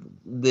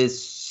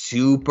this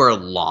super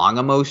long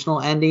emotional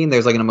ending.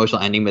 There's like an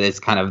emotional ending, but it's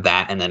kind of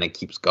that, and then it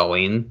keeps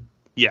going.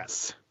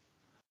 Yes.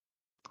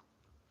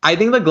 I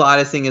think the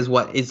Glottis thing is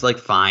what is like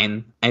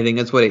fine. I think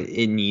that's what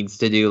it needs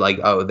to do. Like,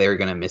 they're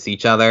gonna miss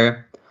each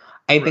other.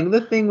 I think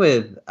the thing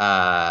with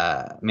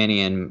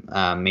Manny and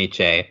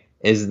Meche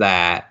is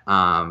that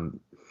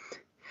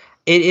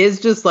it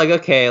is just like,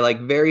 okay,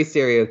 like very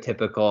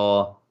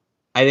stereotypical.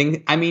 I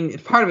mean,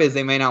 part of it is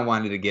they may not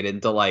wanted to get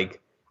into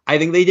like, I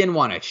think they didn't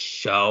want to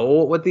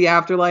show what the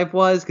afterlife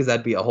was because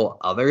that'd be a whole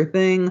other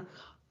thing.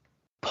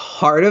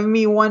 Part of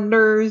me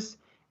wonders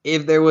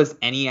if there was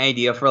any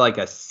idea for like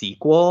a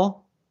sequel.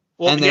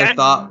 Well, and their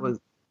thought was,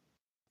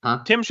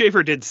 Tim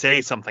Schafer did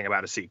say something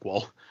about a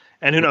sequel.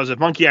 And who knows, if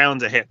Monkey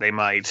Island's a hit, they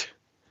might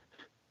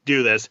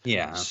do this.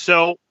 Yeah.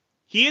 So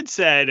he had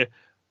said,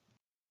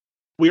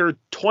 we're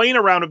toying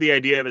around with the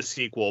idea of a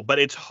sequel, but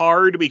it's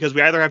hard because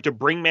we either have to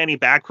bring Manny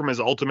back from his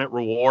ultimate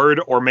reward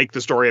or make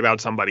the story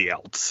about somebody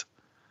else.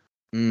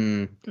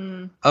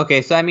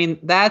 Okay, so I mean,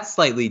 that's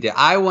slightly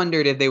I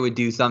wondered if they would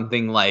do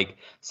something like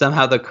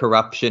somehow the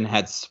corruption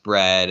had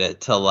spread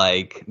to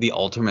like the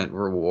ultimate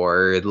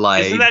reward.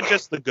 Like, isn't that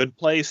just The Good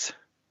Place?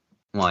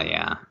 Well,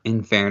 yeah,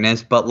 in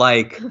fairness, but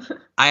like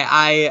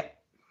I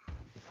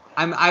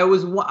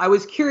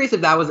was curious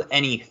if that was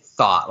any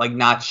thought, like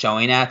not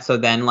showing that. So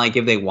then like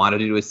if they wanted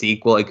to do a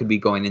sequel, it could be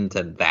going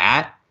into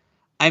that.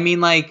 I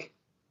mean, like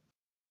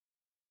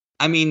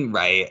I mean,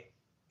 right.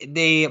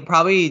 They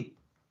probably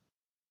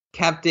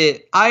kept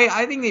it.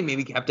 I think they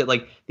maybe kept it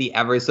like the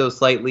ever so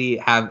slightly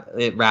have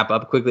it wrap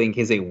up quickly in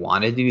case they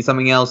wanted to do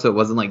something else, so it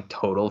wasn't like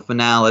total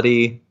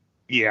finality.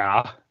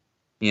 Yeah.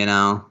 You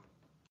know?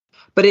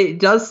 But it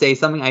does say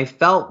something. I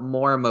felt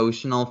more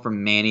emotional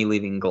from Manny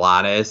leaving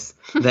Gladys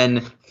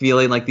than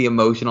feeling like the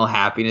emotional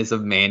happiness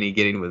of Manny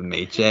getting with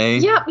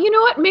Meche. Yeah, you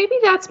know what? Maybe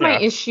that's my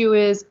issue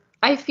is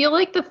I feel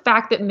like the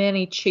fact that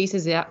Manny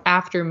chases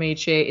after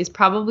Meche is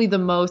probably the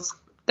most,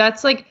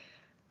 that's like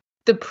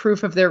the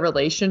proof of their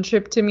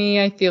relationship to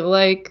me. I feel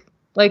like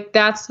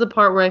that's the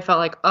part where I felt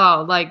like,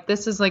 oh, like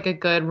this is like a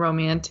good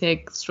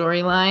romantic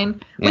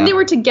storyline. When they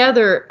were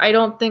together, I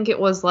don't think it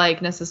was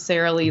like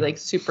necessarily like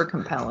super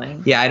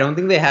compelling. Yeah, I don't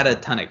think they had a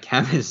ton of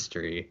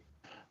chemistry.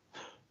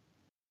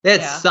 They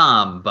had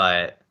some,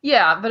 but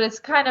yeah, but it's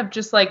kind of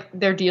just like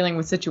they're dealing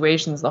with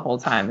situations the whole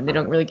time and they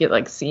don't really get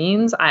like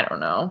scenes. I don't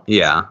know.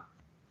 Yeah.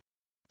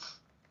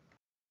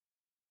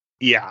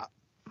 Yeah,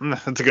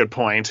 that's a good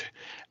point.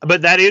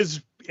 But that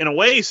is, in a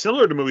way,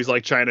 similar to movies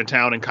like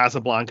Chinatown and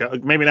Casablanca.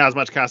 Maybe not as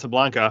much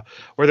Casablanca,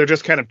 where they're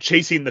just kind of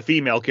chasing the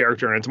female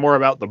character and it's more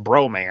about the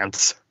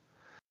bromance.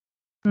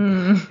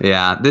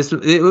 Yeah,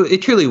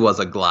 it truly was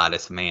a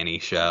Gladys Manny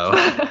show.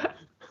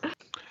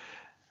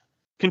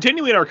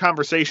 Continuing our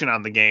conversation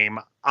on the game,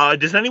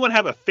 does anyone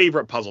have a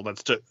favorite puzzle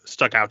that's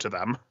stuck out to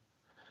them?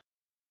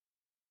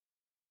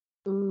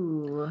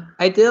 Ooh.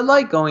 I did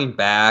like going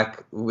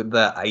back with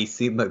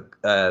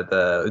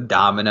the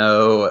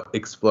domino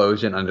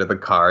explosion under the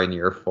car in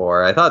year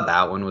 4. I thought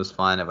that one was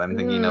fun. If I'm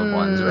thinking of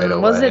ones right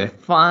away, was it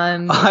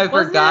fun? I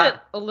was forgot.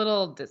 It a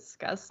little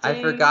disgusting?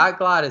 I forgot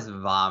Gladys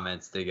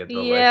vomits to get the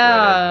liquid in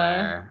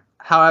there.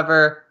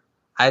 However,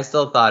 I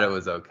still thought it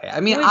was okay. I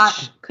mean,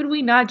 could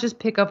we not just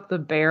pick up the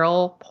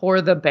barrel,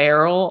 pour the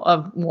barrel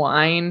of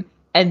wine,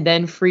 and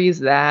then freeze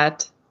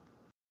that?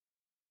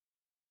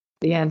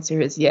 The answer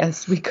is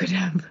yes, we could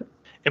have.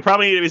 It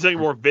probably needed to be something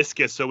more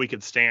viscous so we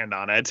could stand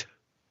on it.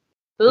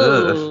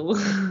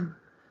 Ooh.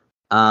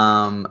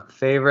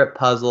 Favorite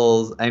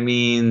puzzles. I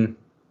mean,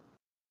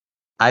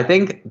 I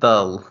think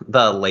the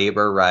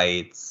labor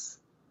rights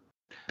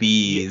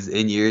bees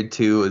in year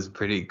 2 was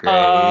pretty great.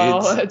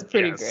 Oh, that's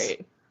pretty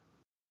great.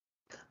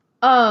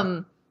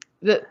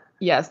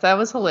 Yes, that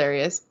was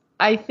hilarious.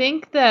 I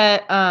think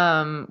that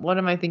what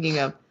am I thinking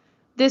of?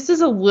 This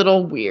is a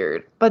little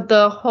weird, but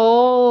the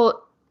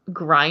whole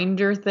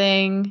grinder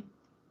thing.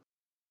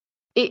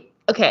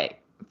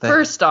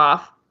 First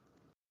off,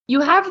 you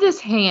have this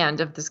hand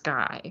of this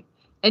guy,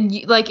 and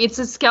it's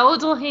a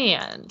skeletal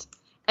hand,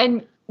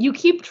 and you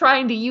keep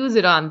trying to use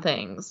it on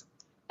things,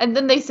 and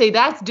then they say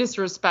that's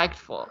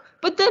disrespectful.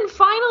 But then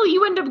finally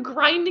you end up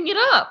grinding it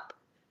up.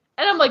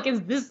 And I'm like,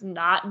 is this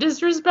not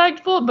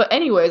disrespectful? But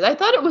anyways, I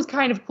thought it was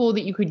kind of cool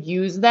that you could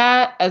use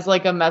that as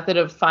like a method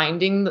of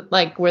finding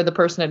like where the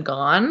person had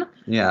gone.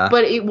 Yeah.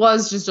 But it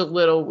was just a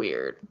little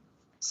weird.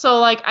 So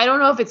like, I don't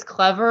know if it's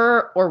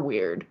clever or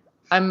weird.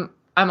 I'm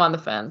on the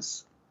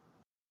fence.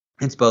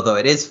 It's both though.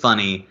 It is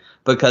funny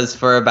because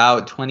for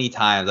about 20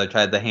 times I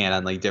tried the hand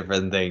on like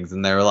different things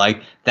and they were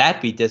like,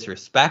 that'd be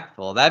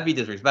disrespectful. That'd be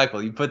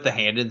disrespectful. You put the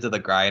hand into the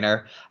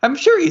grinder. I'm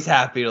sure he's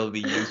happy it'll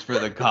be used for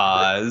the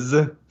cause.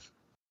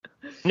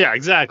 Yeah,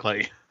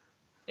 exactly.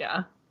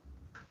 Yeah.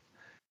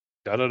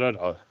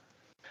 Da-da-da-da.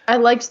 I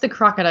liked the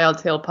crocodile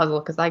tail puzzle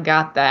because I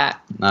got that.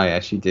 Oh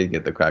yeah, she did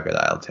get the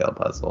crocodile tail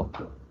puzzle.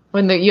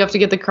 When you have to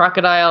get the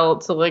crocodile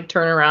to like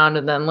turn around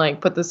and then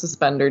like put the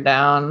suspension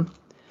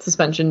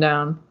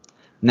down.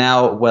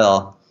 Now,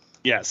 Will.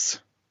 Yes.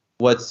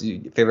 What's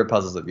your favorite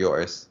puzzles of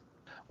yours?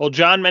 Well,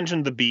 John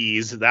mentioned the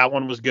bees. That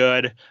one was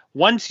good.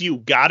 Once you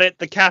got it,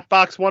 the cat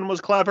box one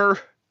was clever.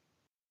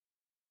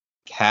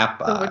 Cat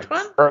box. So which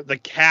one? Or the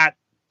cat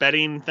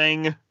bedding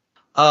thing.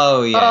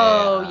 Oh yeah.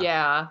 Oh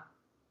yeah.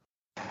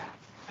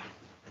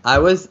 I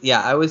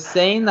was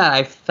saying that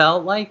I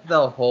felt like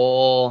the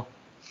whole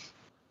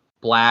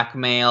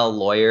blackmail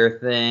lawyer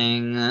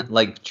thing,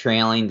 like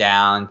trailing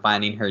down,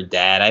 finding her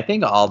dead. I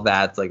think all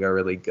that's like a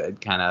really good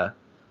kind of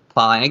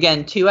plot line.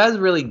 Again, 2 has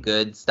really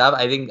good stuff.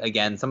 I think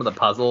again some of the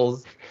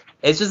puzzles,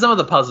 it's just some of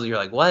the puzzles you're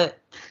like, what?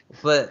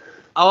 But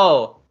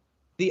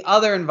the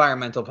other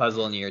environmental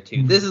puzzle in year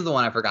 2. This is the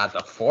one I forgot. The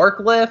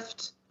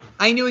forklift.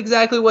 I knew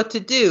exactly what to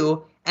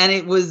do, and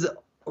it was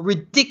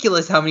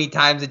ridiculous how many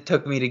times it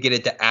took me to get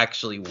it to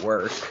actually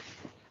work.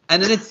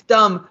 And then it's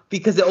dumb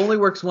because it only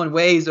works one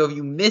way, so if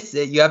you miss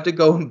it, you have to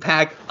go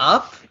back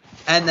up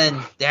and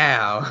then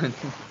down.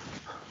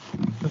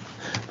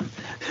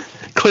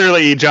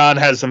 Clearly, John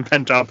has some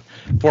pent-up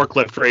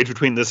forklift rage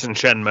between this and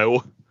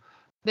Shenmue.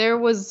 There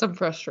was some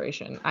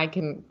frustration. I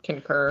can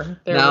concur.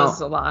 There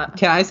was a lot.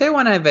 Can I say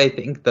one of, I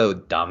think,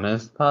 the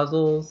dumbest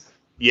puzzles?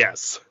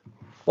 Yes.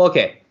 Well,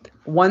 okay.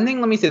 One thing,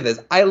 let me say this.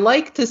 I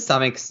like to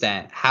some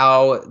extent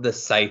how the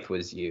scythe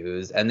was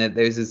used and that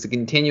there's this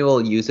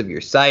continual use of your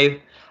scythe.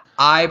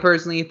 I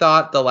personally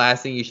thought the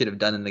last thing you should have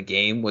done in the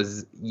game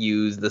was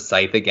use the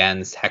scythe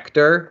against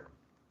Hector.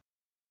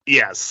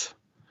 Yes.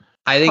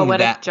 I think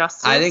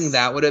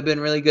that would have been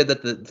really good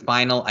that the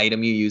final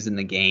item you use in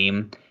the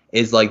game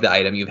is like the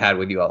item you've had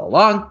with you all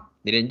along.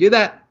 They didn't do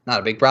that. Not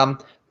a big problem.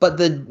 But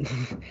and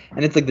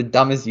it's like the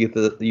dumbest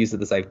use of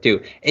the scythe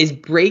too, is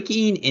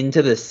breaking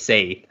into the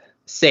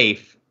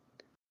safe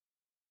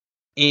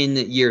in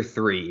year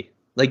 3.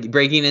 Like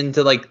breaking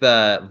into like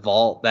the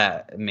vault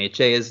that Miche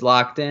is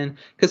locked in.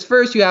 Because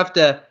first you have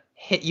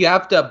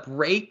to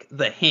break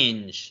the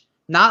hinge.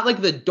 Not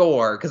like the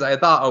door, because I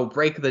thought, oh,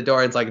 break the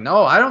door. It's like,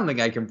 no, I don't think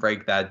I can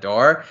break that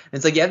door. And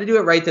it's like you have to do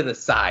it right to the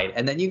side.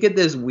 And then you get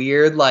this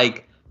weird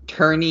like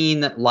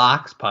turning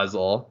locks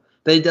puzzle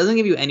that it doesn't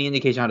give you any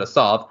indication how to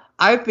solve.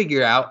 I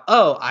figure out,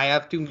 oh, I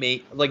have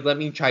to let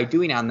me try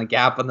doing it on the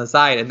gap on the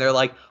side. And they're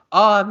like,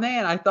 oh,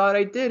 man, I thought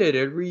I did it.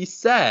 It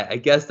reset. I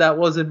guess that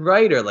wasn't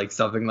right, or like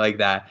something like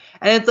that.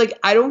 And it's like,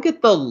 I don't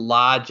get the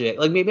logic.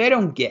 Like, maybe I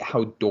don't get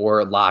how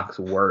door locks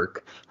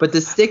work. But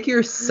to stick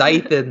your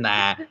scythe in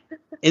that,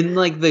 in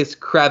like this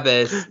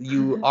crevice,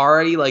 you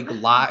already like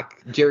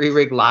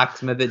jerry-rig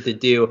locksmith it to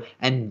do,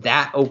 and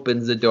that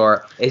opens the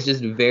door. It's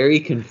just very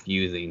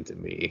confusing to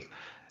me.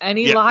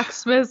 Any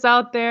locksmiths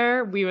out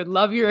there, we would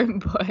love your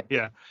input.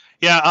 Yeah.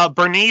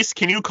 Bernice,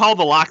 can you call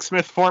the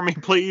locksmith for me,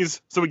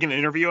 please, so we can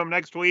interview him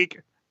next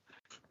week?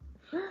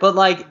 But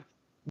like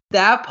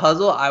that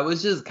puzzle, I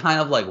was just kind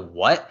of like,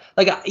 what?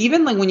 Like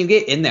even like when you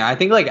get in there, I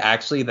think like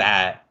actually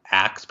that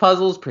axe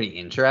puzzle is pretty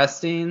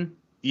interesting.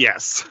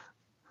 Yes.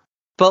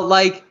 But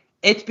like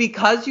it's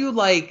because you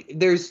like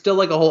there's still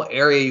like a whole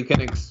area you can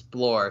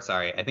explore.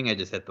 Sorry, I think I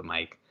just hit the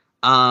mic.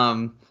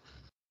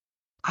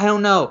 I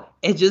don't know.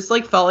 It just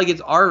like felt like it's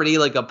already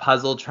like a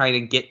puzzle trying to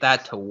get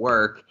that to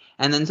work.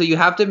 And then so you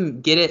have to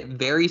get it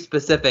very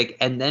specific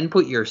and then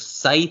put your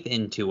scythe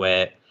into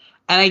it.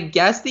 And I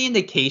guess the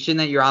indication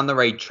that you're on the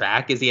right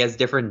track is he has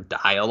different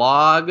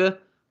dialogue.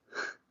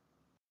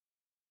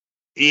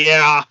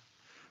 Yeah.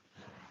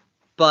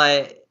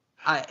 But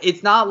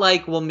it's not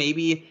like, well,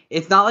 maybe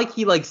it's not like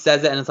he like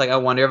says it and it's like, I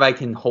wonder if I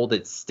can hold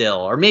it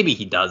still. Or maybe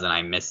he does and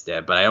I missed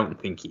it, but I don't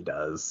think he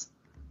does.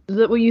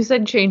 Well, you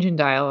said change in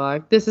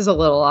dialogue. This is a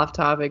little off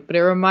topic, but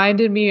it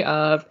reminded me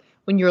of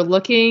when you're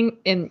looking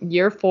in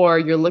year 4,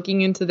 you're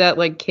looking into that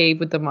like cave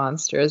with the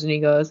monsters, and he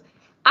goes,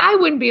 I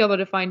wouldn't be able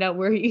to find out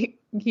where he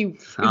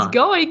is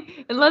going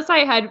unless I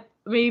had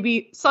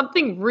maybe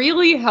something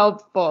really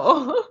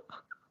helpful.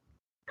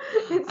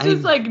 It's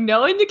just like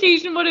no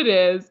indication what it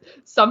is.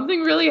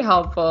 Something really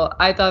helpful.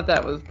 I thought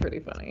that was pretty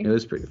funny. It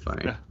was pretty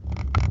funny.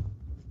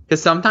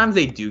 Because sometimes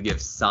they do give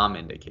some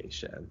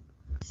indication.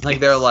 Like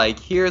they're like,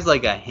 here's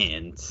like a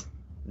hint.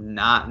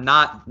 Not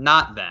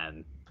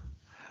then.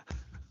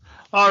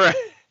 All right.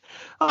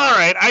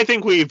 I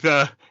think we've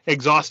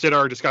exhausted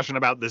our discussion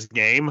about this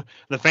game.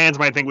 The fans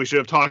might think we should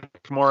have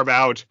talked more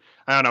about,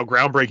 I don't know,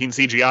 groundbreaking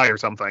CGI or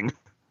something.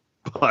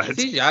 But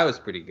CGI was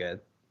pretty good.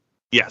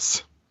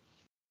 Yes.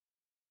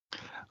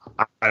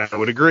 I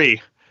would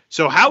agree.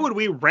 So how would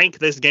we rank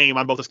this game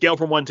on both a scale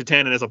from 1 to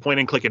 10 and as a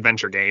point-and-click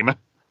adventure game?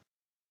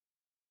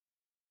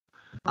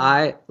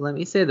 Let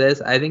me say this.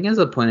 I think as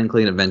a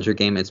point-and-click adventure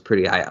game, it's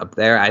pretty high up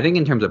there. I think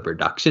in terms of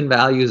production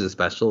values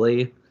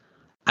especially,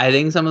 I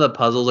think some of the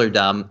puzzles are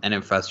dumb and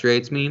it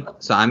frustrates me.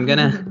 So I'm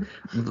gonna,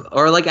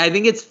 or like, I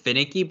think it's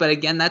finicky, but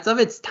again, that's of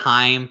its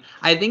time.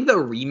 I think the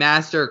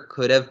remaster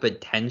could have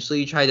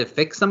potentially tried to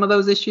fix some of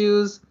those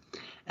issues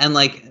and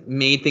like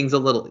made things a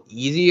little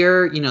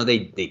easier. You know,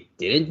 they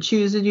didn't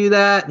choose to do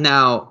that.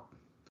 Now,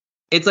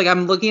 it's like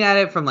I'm looking at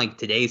it from like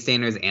today's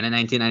standards and a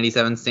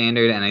 1997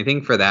 standard, and I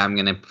think for that I'm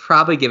gonna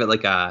probably give it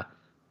like a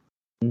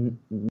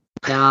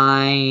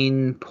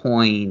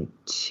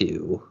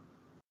 9.2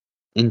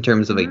 in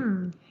terms of I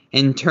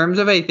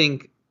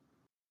think.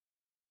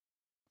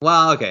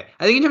 Well, okay.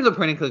 I think in terms of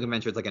point-and-click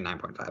adventure, it's like a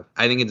 9.5.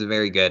 I think it's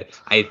very good.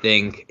 I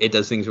think it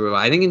does things really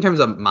well. I think in terms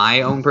of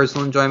my own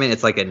personal enjoyment,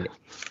 it's like an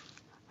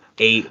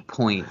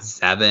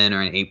 8.7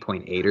 or an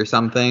 8.8 or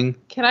something.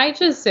 Can I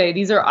just say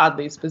these are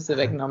oddly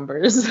specific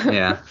numbers?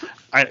 Yeah.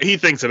 He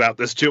thinks about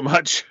this too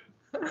much.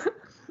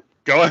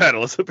 Go ahead,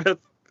 Elizabeth.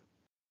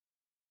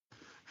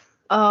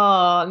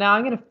 Oh, now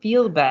I'm going to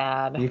feel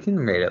bad. You can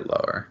rate it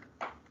lower.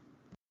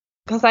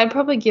 Because I'd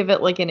probably give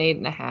it like an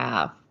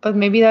 8.5. But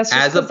maybe that's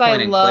just as a because I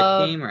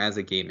love... point-and-click game or as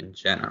a game in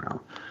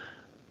general?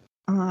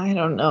 I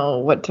don't know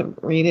what to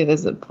rate it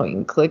as a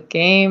point-and-click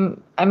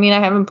game. I mean, I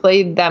haven't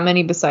played that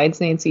many besides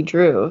Nancy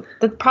Drew.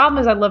 The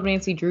problem is I love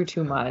Nancy Drew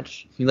too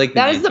much. You like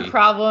that is the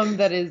problem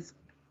that is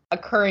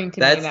occurring to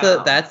me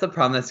now. That's the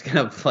problem that's going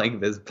to plague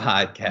this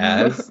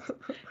podcast.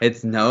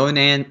 It's no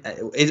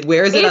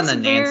where is it on the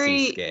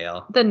Nancy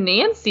scale? The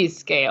Nancy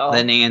scale?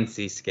 The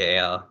Nancy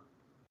scale.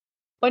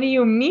 What do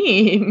you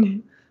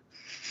mean?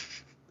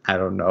 I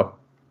don't know.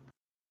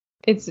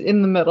 It's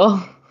in the middle.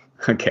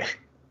 Okay.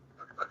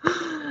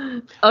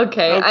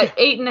 Okay.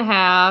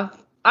 8.5.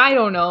 I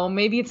don't know.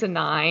 Maybe it's a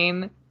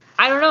 9.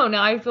 I don't know.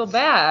 Now I feel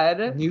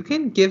bad. You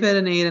can give it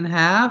an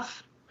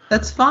 8.5.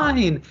 That's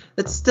fine.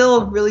 That's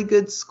still a really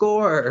good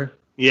score.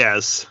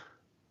 Yes,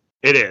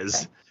 it is.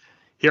 Okay.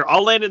 Here,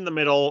 I'll land in the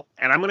middle,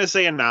 and I'm going to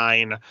say a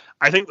 9.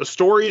 I think the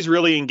story is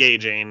really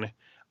engaging.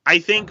 I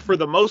think for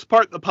the most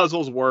part, the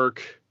puzzles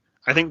work.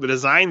 I think the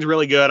design's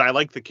really good. I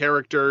like the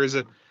characters.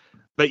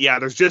 But yeah,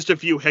 there's just a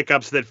few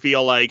hiccups that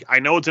feel like, I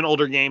know it's an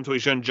older game, so we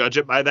shouldn't judge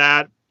it by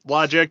that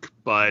logic,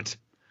 but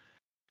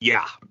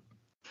yeah.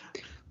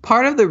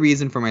 Part of the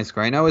reason for my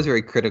score, I know I was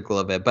very critical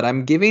of it, but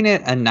I'm giving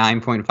it a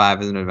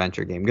 9.5 as an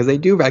adventure game because I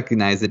do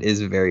recognize it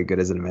is very good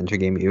as an adventure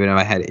game, even though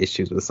I had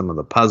issues with some of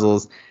the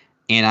puzzles.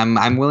 And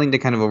I'm willing to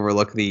kind of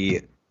overlook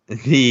the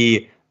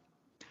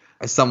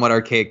somewhat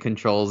archaic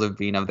controls of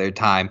being of their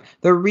time.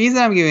 The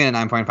reason I'm giving it a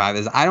 9.5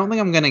 is I don't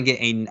think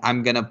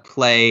I'm gonna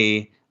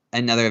play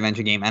another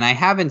adventure game, and I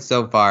haven't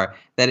so far,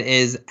 that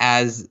is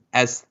as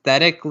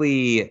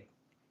aesthetically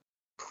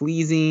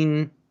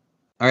pleasing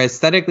or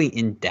aesthetically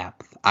in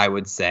depth, I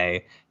would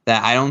say.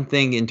 That I don't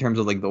think in terms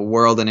of like the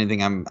world and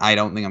anything, I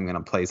don't think I'm going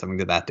to play something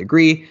to that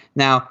degree.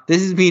 Now,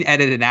 this is being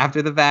edited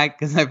after the fact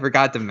because I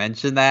forgot to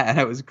mention that, and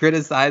I was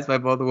criticized by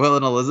both Will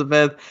and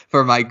Elizabeth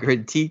for my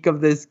critique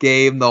of this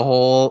game the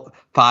whole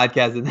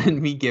podcast, and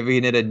then me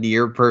giving it a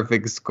near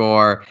perfect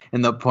score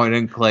in the point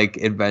and click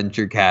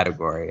adventure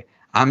category.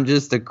 I'm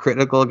just a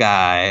critical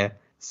guy,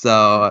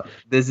 so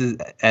this is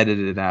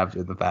edited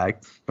after the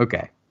fact.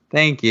 Okay,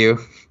 thank you.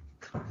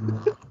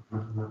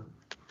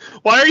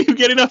 Why are you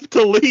getting up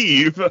to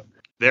leave?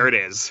 There it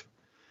is.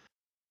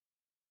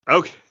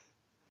 Okay.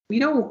 We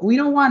don't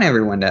want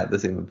everyone to have the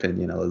same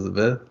opinion,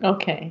 Elizabeth.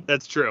 Okay.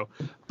 That's true.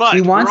 But we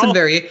want some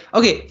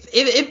okay,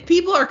 if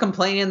people are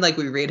complaining like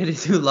we rated it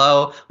too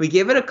low, we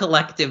give it a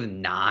collective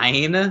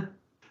 9.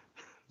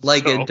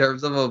 Like in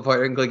terms of a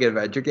point and click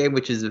adventure game,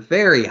 which is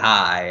very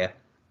high.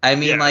 I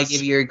mean, like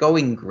if you're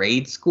going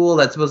grade school,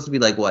 that's supposed to be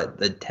like what,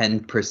 the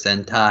 10th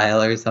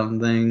percentile or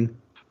something.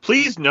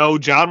 Please know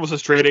John was a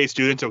straight A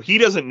student, so he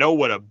doesn't know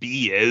what a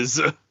B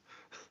is.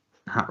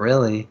 Not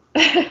really.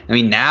 I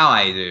mean, now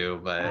I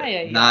do, but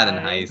not in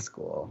high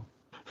school.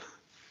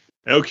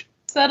 Okay.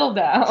 Settle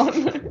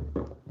down.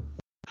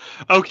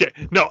 Okay.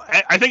 No,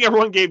 I think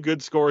everyone gave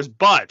good scores,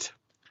 but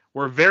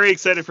we're very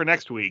excited for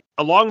next week.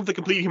 Along with the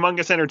complete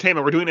humongous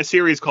entertainment, we're doing a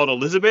series called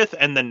Elizabeth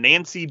and the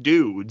Nancy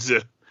Dudes.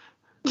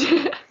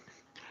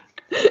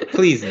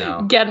 Please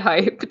no. Get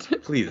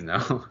hyped. Please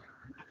no.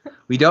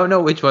 We don't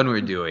know which one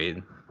we're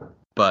doing,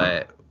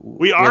 but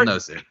we'll know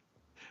soon.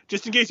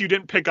 Just in case you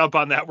didn't pick up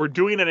on that, we're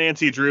doing a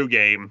Nancy Drew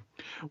game.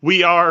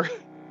 We are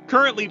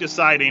currently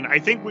deciding. I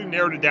think we've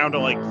narrowed it down to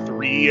like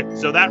 3.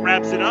 So that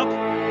wraps it up.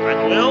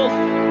 I'm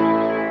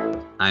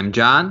Will. I'm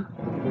John.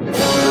 We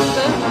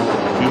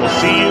will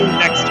see you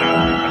next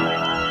time.